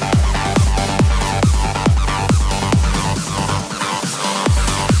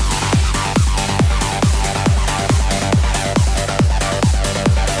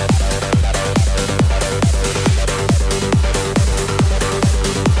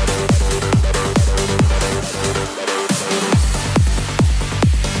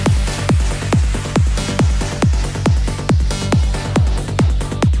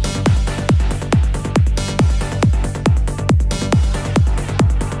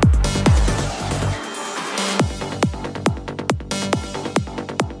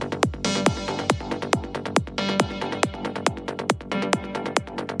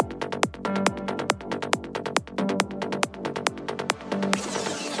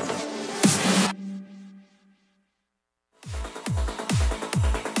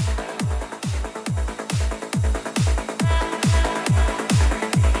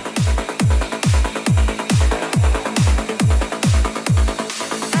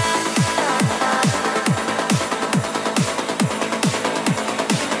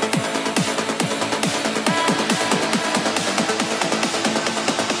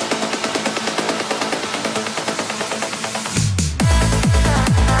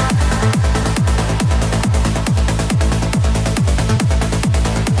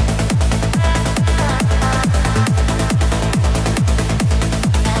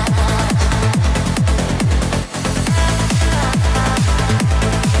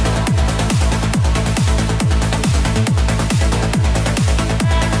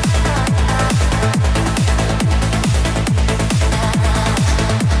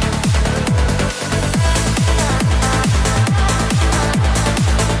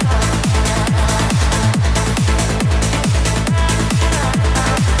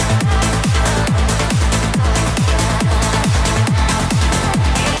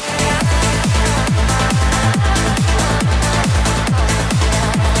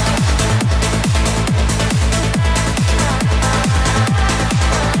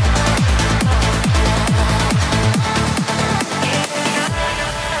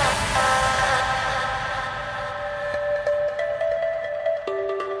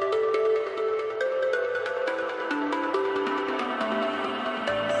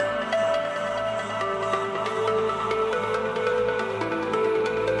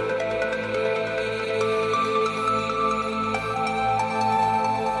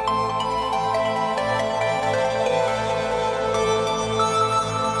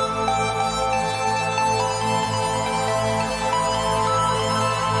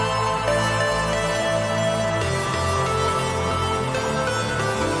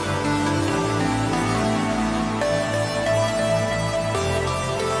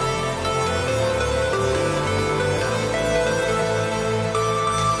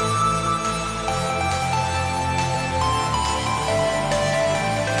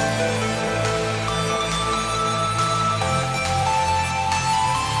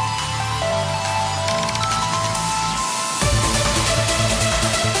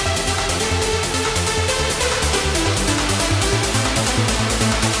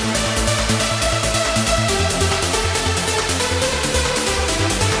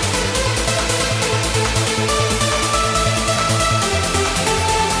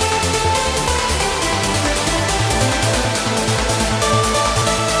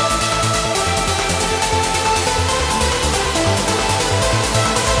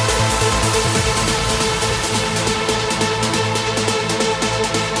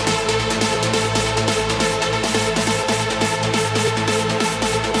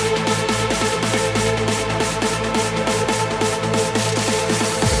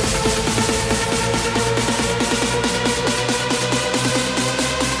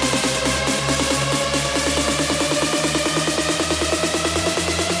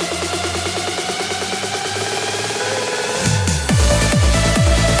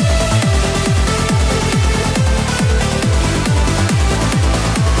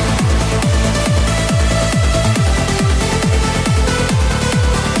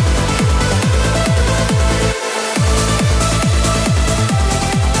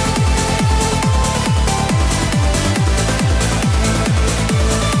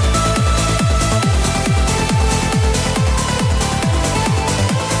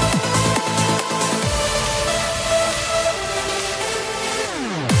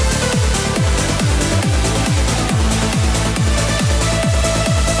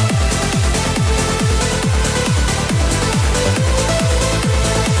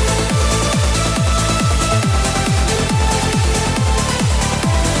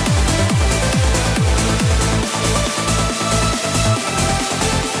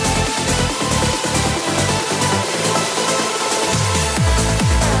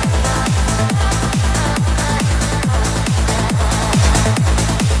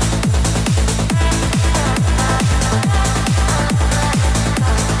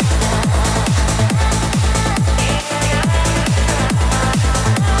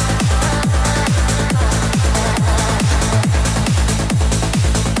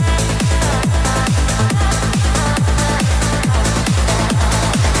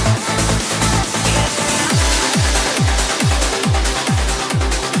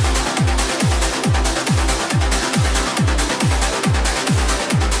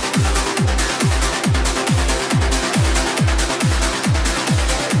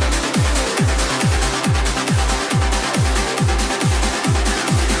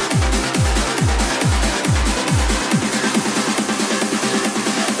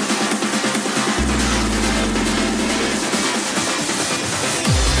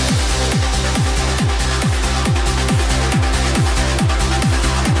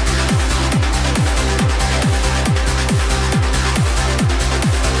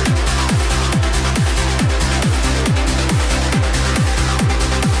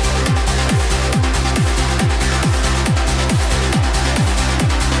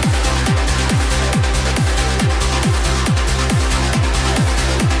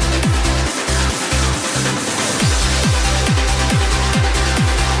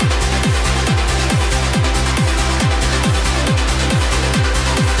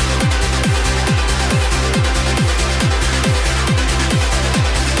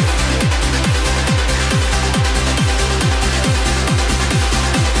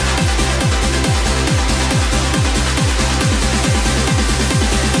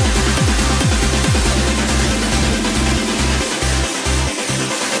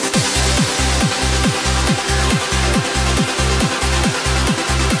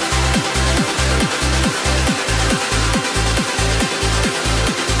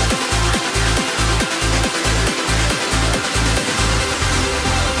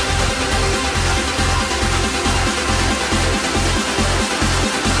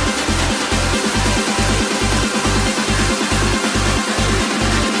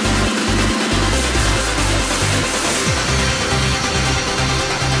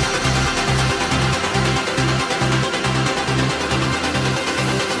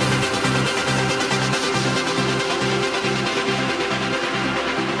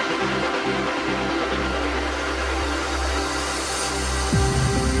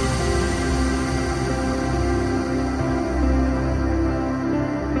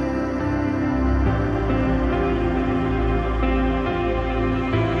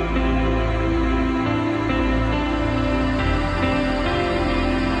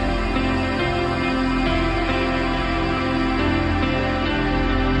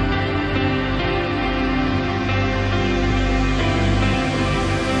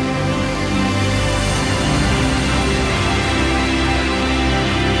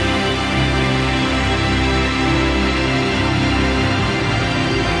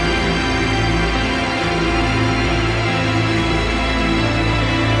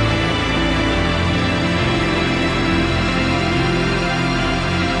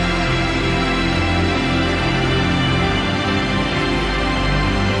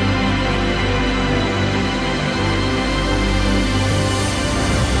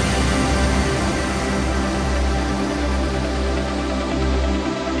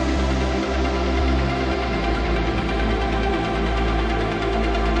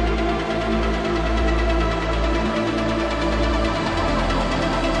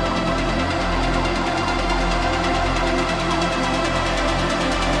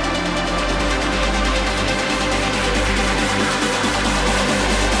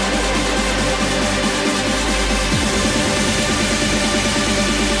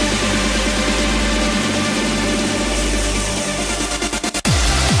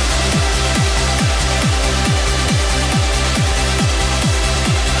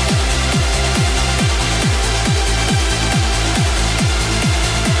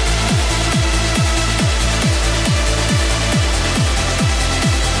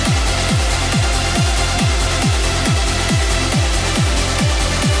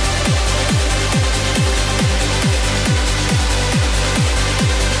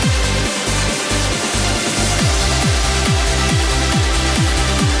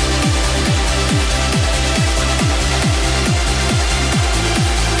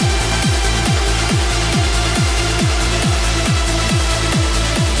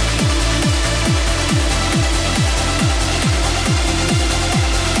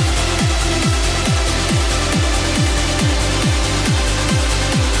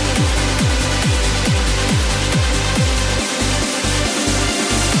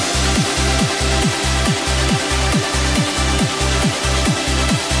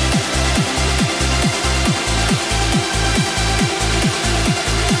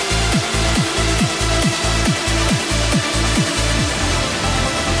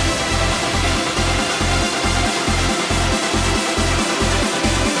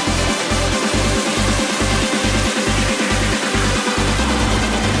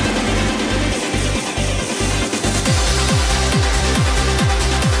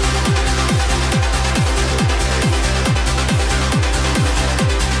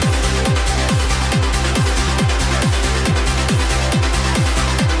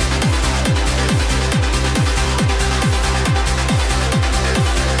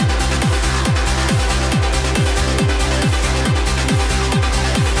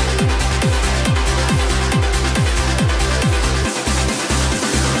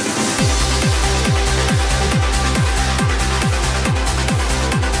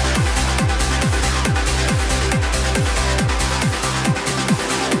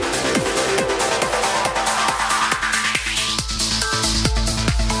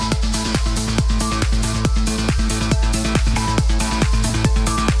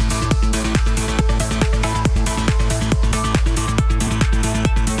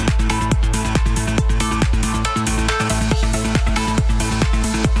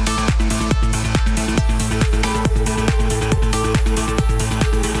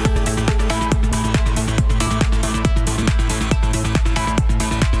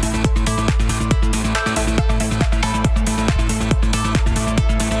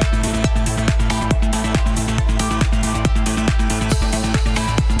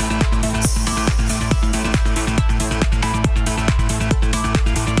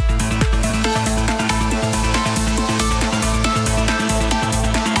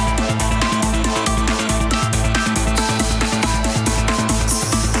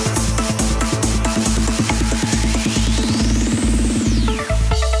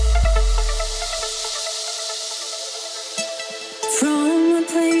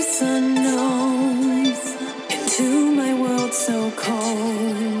 space unknown, into my world so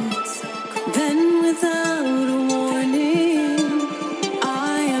cold. Then without a warning,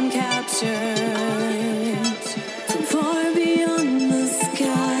 I am captured from far beyond the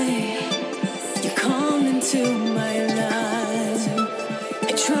sky. You come into my life.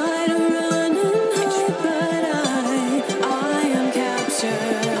 I try to run and hide, but I am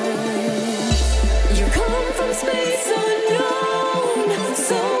captured. You come from space unknown,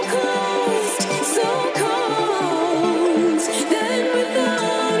 so close, so cold. Then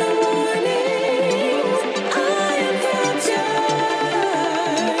without a warning, I am captured.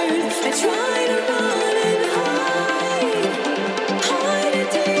 I try to run and hide it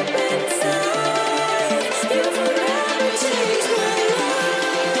deep inside. You forever changed my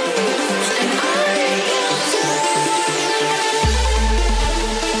life, and I am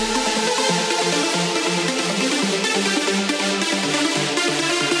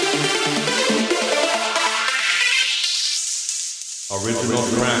Original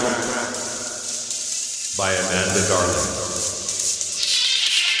track by Amanda Darling.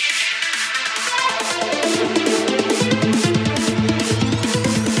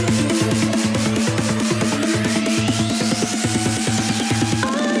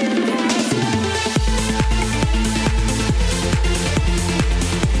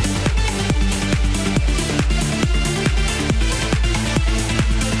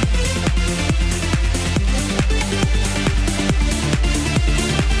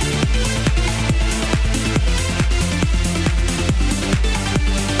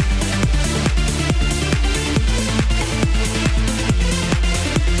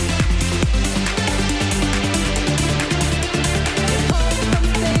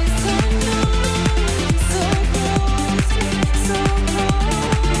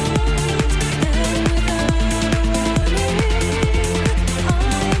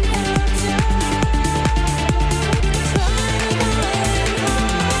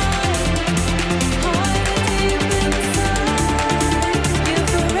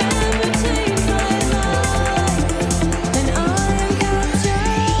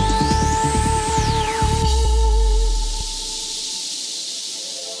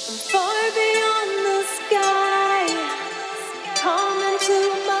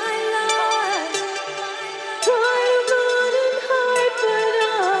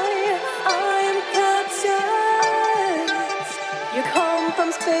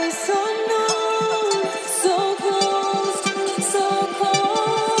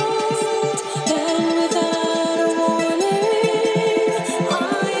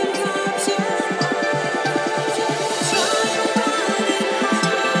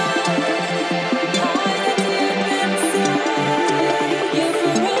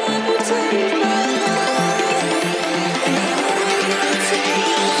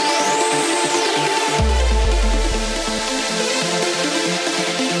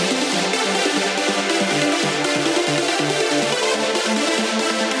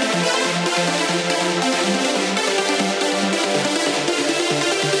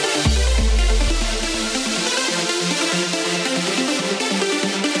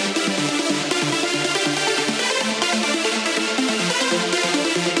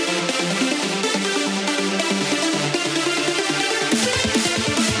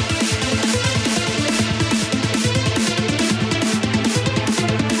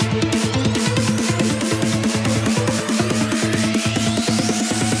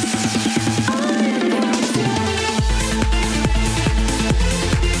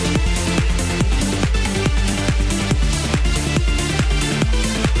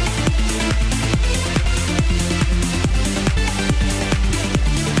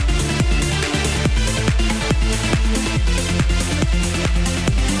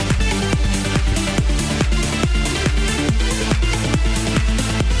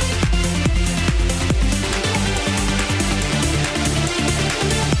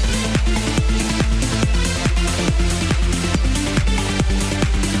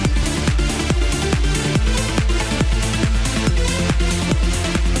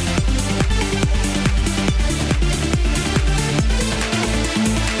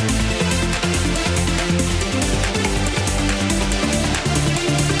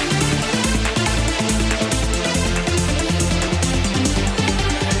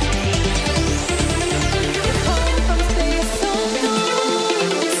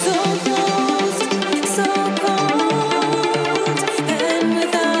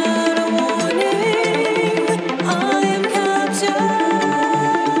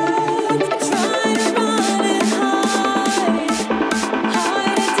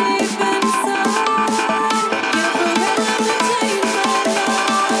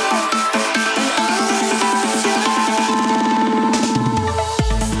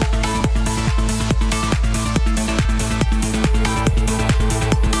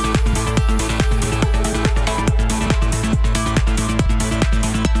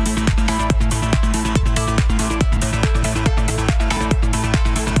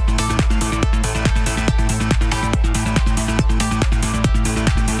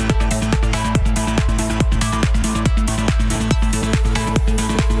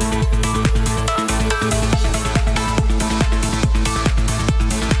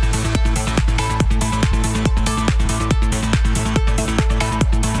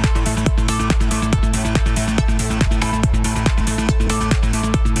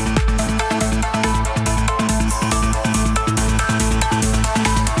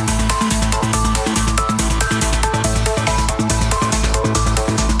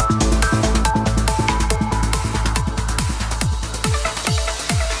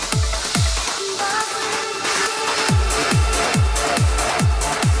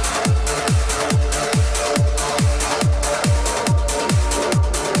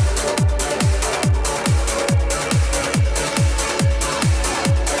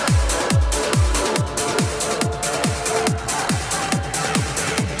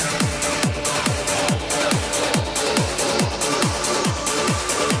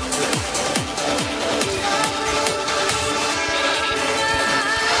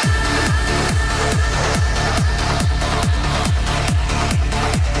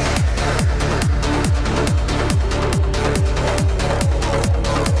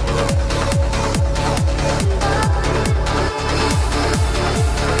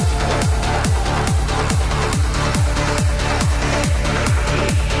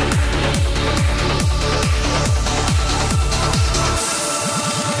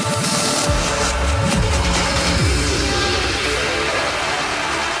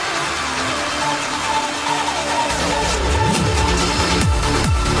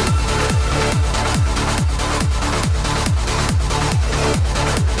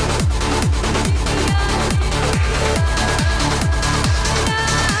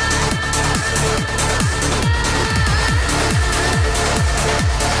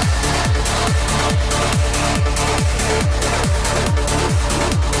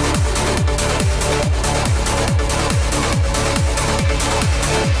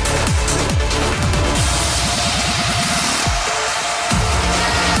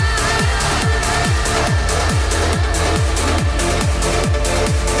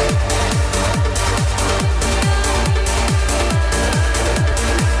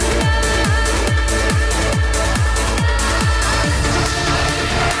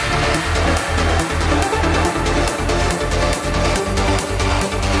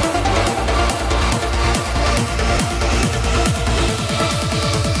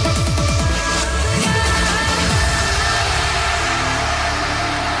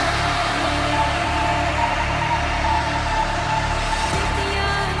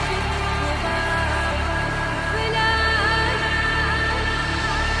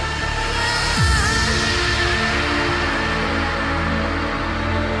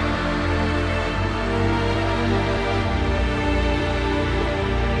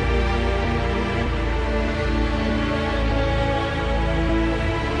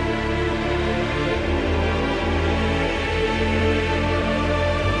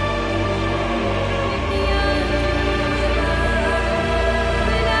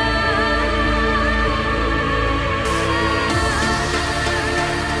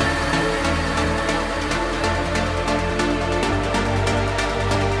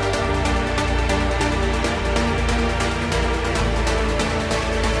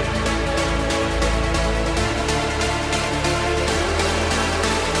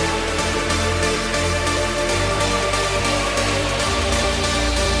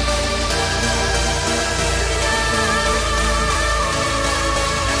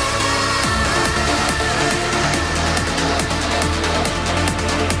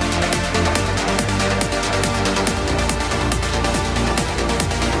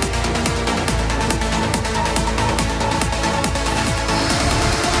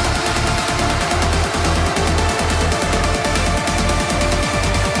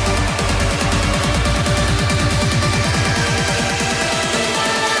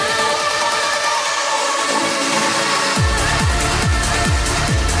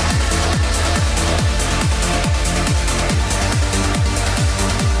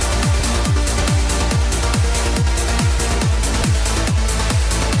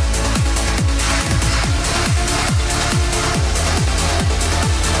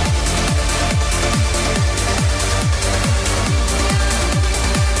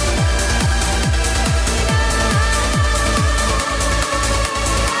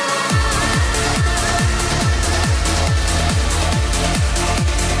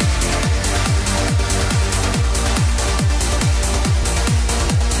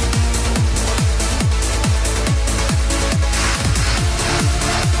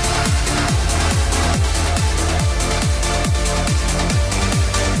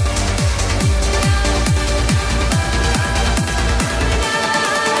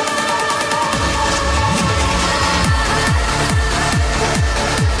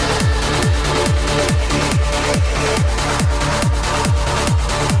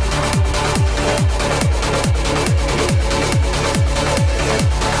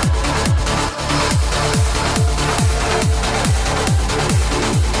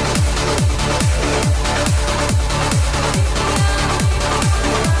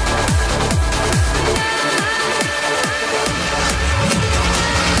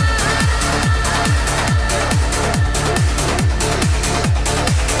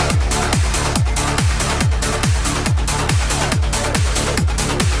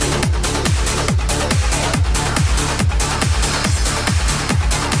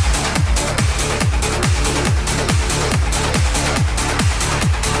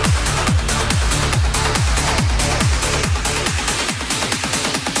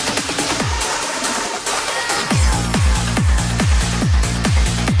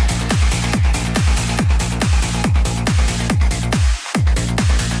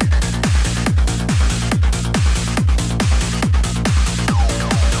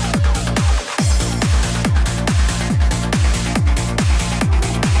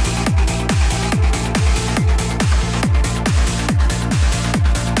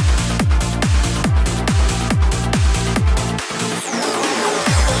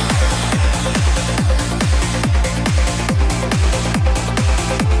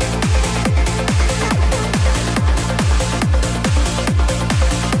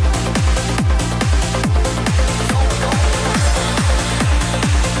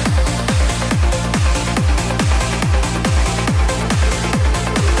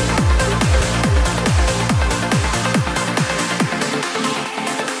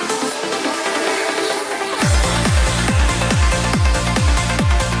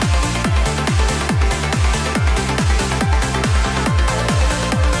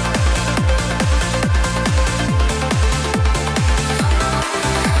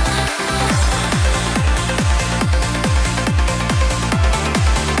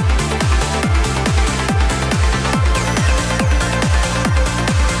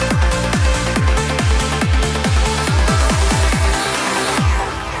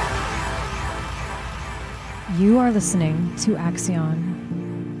 are listening to Axion.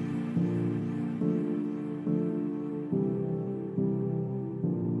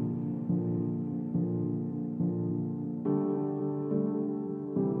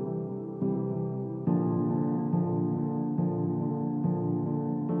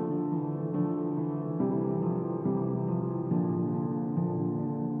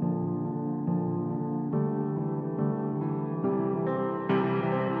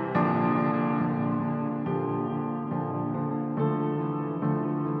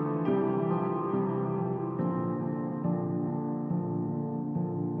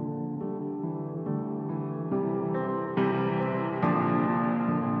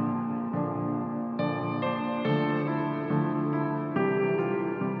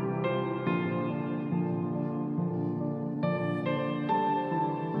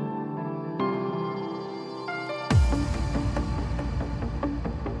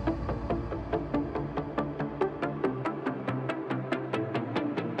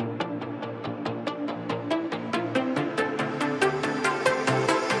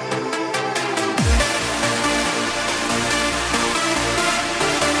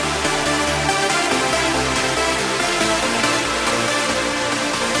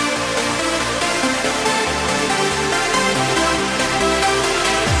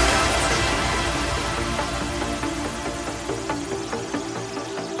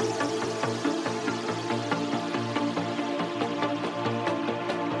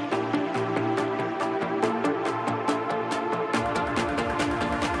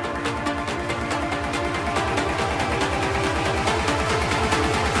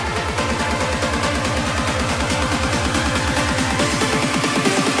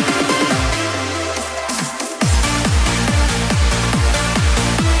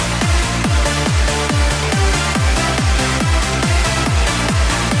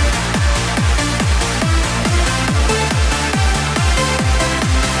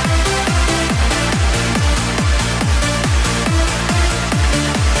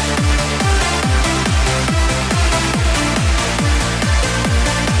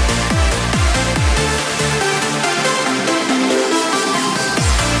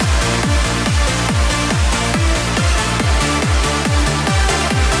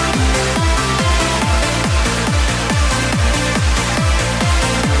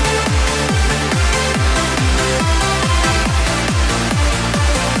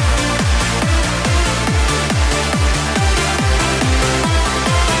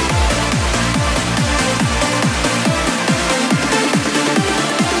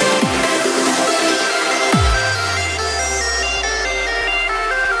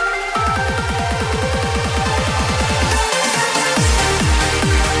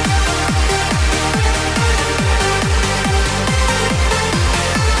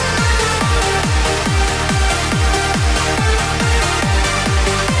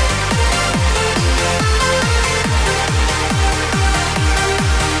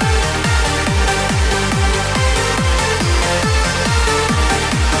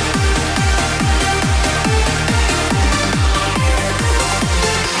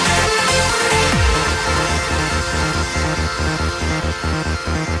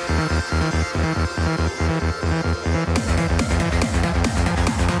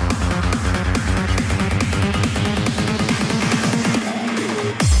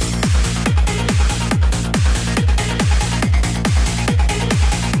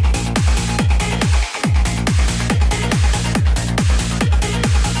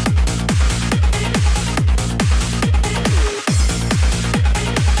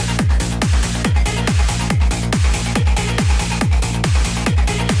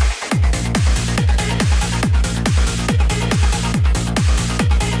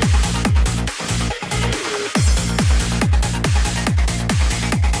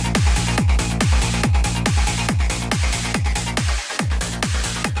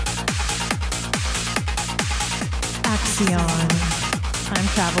 Time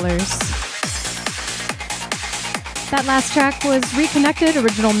Travelers. That last track was Reconnected,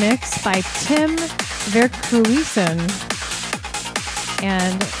 original mix by Tim Verkuisen.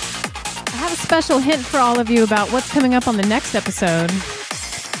 And I have a special hint for all of you about what's coming up on the next episode.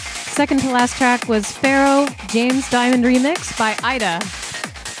 Second to last track was Pharaoh James Diamond remix by Ida.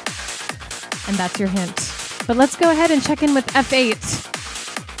 And that's your hint. But let's go ahead and check in with F8.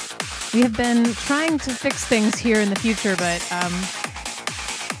 We have been trying to fix things here in the future, but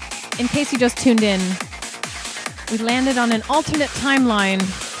in case you just tuned in, we landed on an alternate timeline,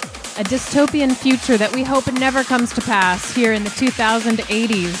 a dystopian future that we hope never comes to pass here in the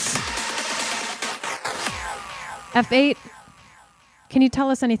 2080s. F8, can you tell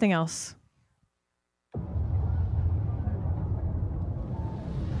us anything else?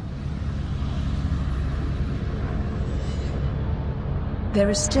 There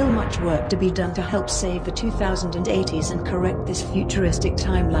is still much work to be done to help save the 2080s and correct this futuristic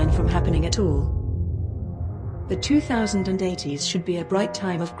timeline from happening at all. The 2080s should be a bright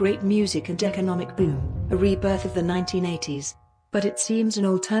time of great music and economic boom, a rebirth of the 1980s. But it seems an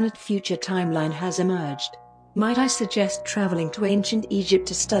alternate future timeline has emerged. Might I suggest traveling to ancient Egypt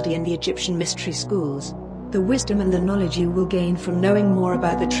to study in the Egyptian mystery schools? The wisdom and the knowledge you will gain from knowing more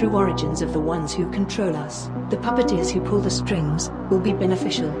about the true origins of the ones who control us, the puppeteers who pull the strings, will be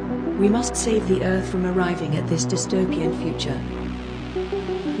beneficial. We must save the Earth from arriving at this dystopian future.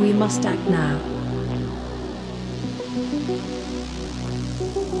 We must act now.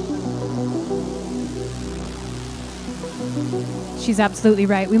 She's absolutely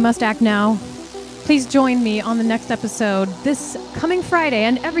right. We must act now. Please join me on the next episode this coming Friday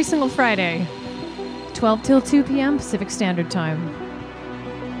and every single Friday, 12 till 2 p.m. Pacific Standard Time.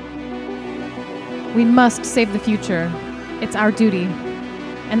 We must save the future. It's our duty.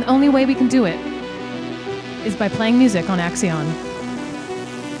 And the only way we can do it is by playing music on Axion.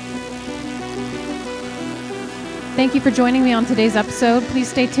 Thank you for joining me on today's episode. Please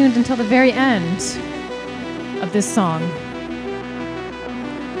stay tuned until the very end of this song.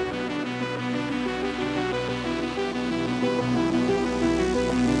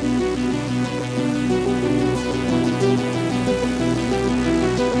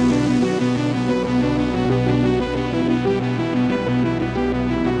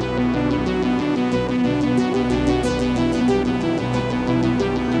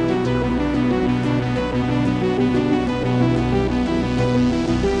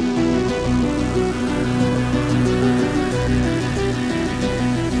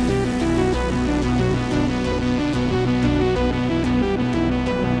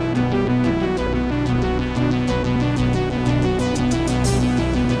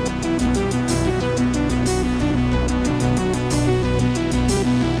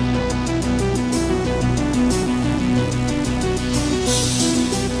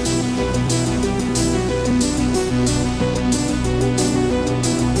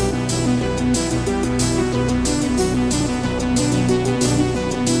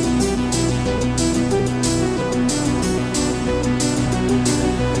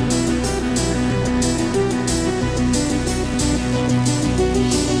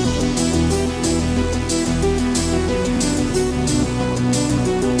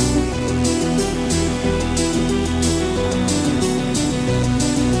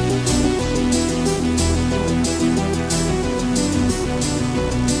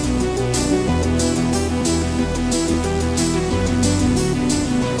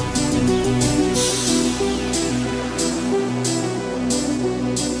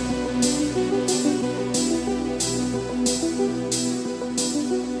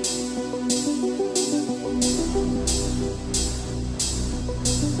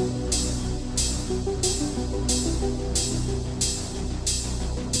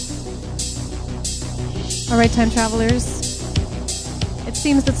 All right, time travelers. It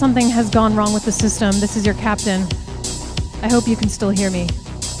seems that something has gone wrong with the system. This is your captain. I hope you can still hear me.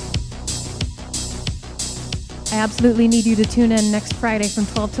 I absolutely need you to tune in next Friday from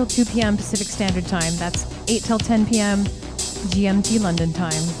 12 till 2 p.m. Pacific Standard Time. That's 8 till 10 p.m. GMT London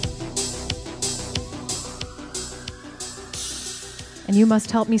time. And you must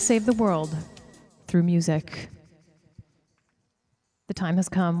help me save the world through music. The time has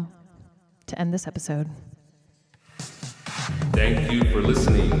come to end this episode. Thank you for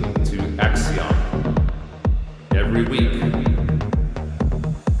listening to Axion. Every week.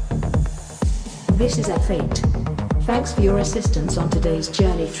 This is F8. Thanks for your assistance on today's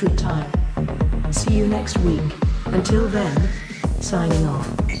journey through time. See you next week. Until then, signing off.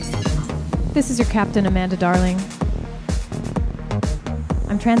 This is your captain, Amanda Darling.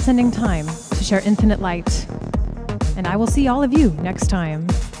 I'm transcending time to share infinite light. And I will see all of you next time.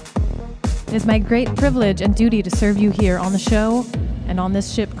 It is my great privilege and duty to serve you here on the show and on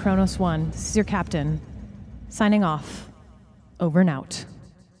this ship, Kronos One. This is your captain, signing off. Over and out.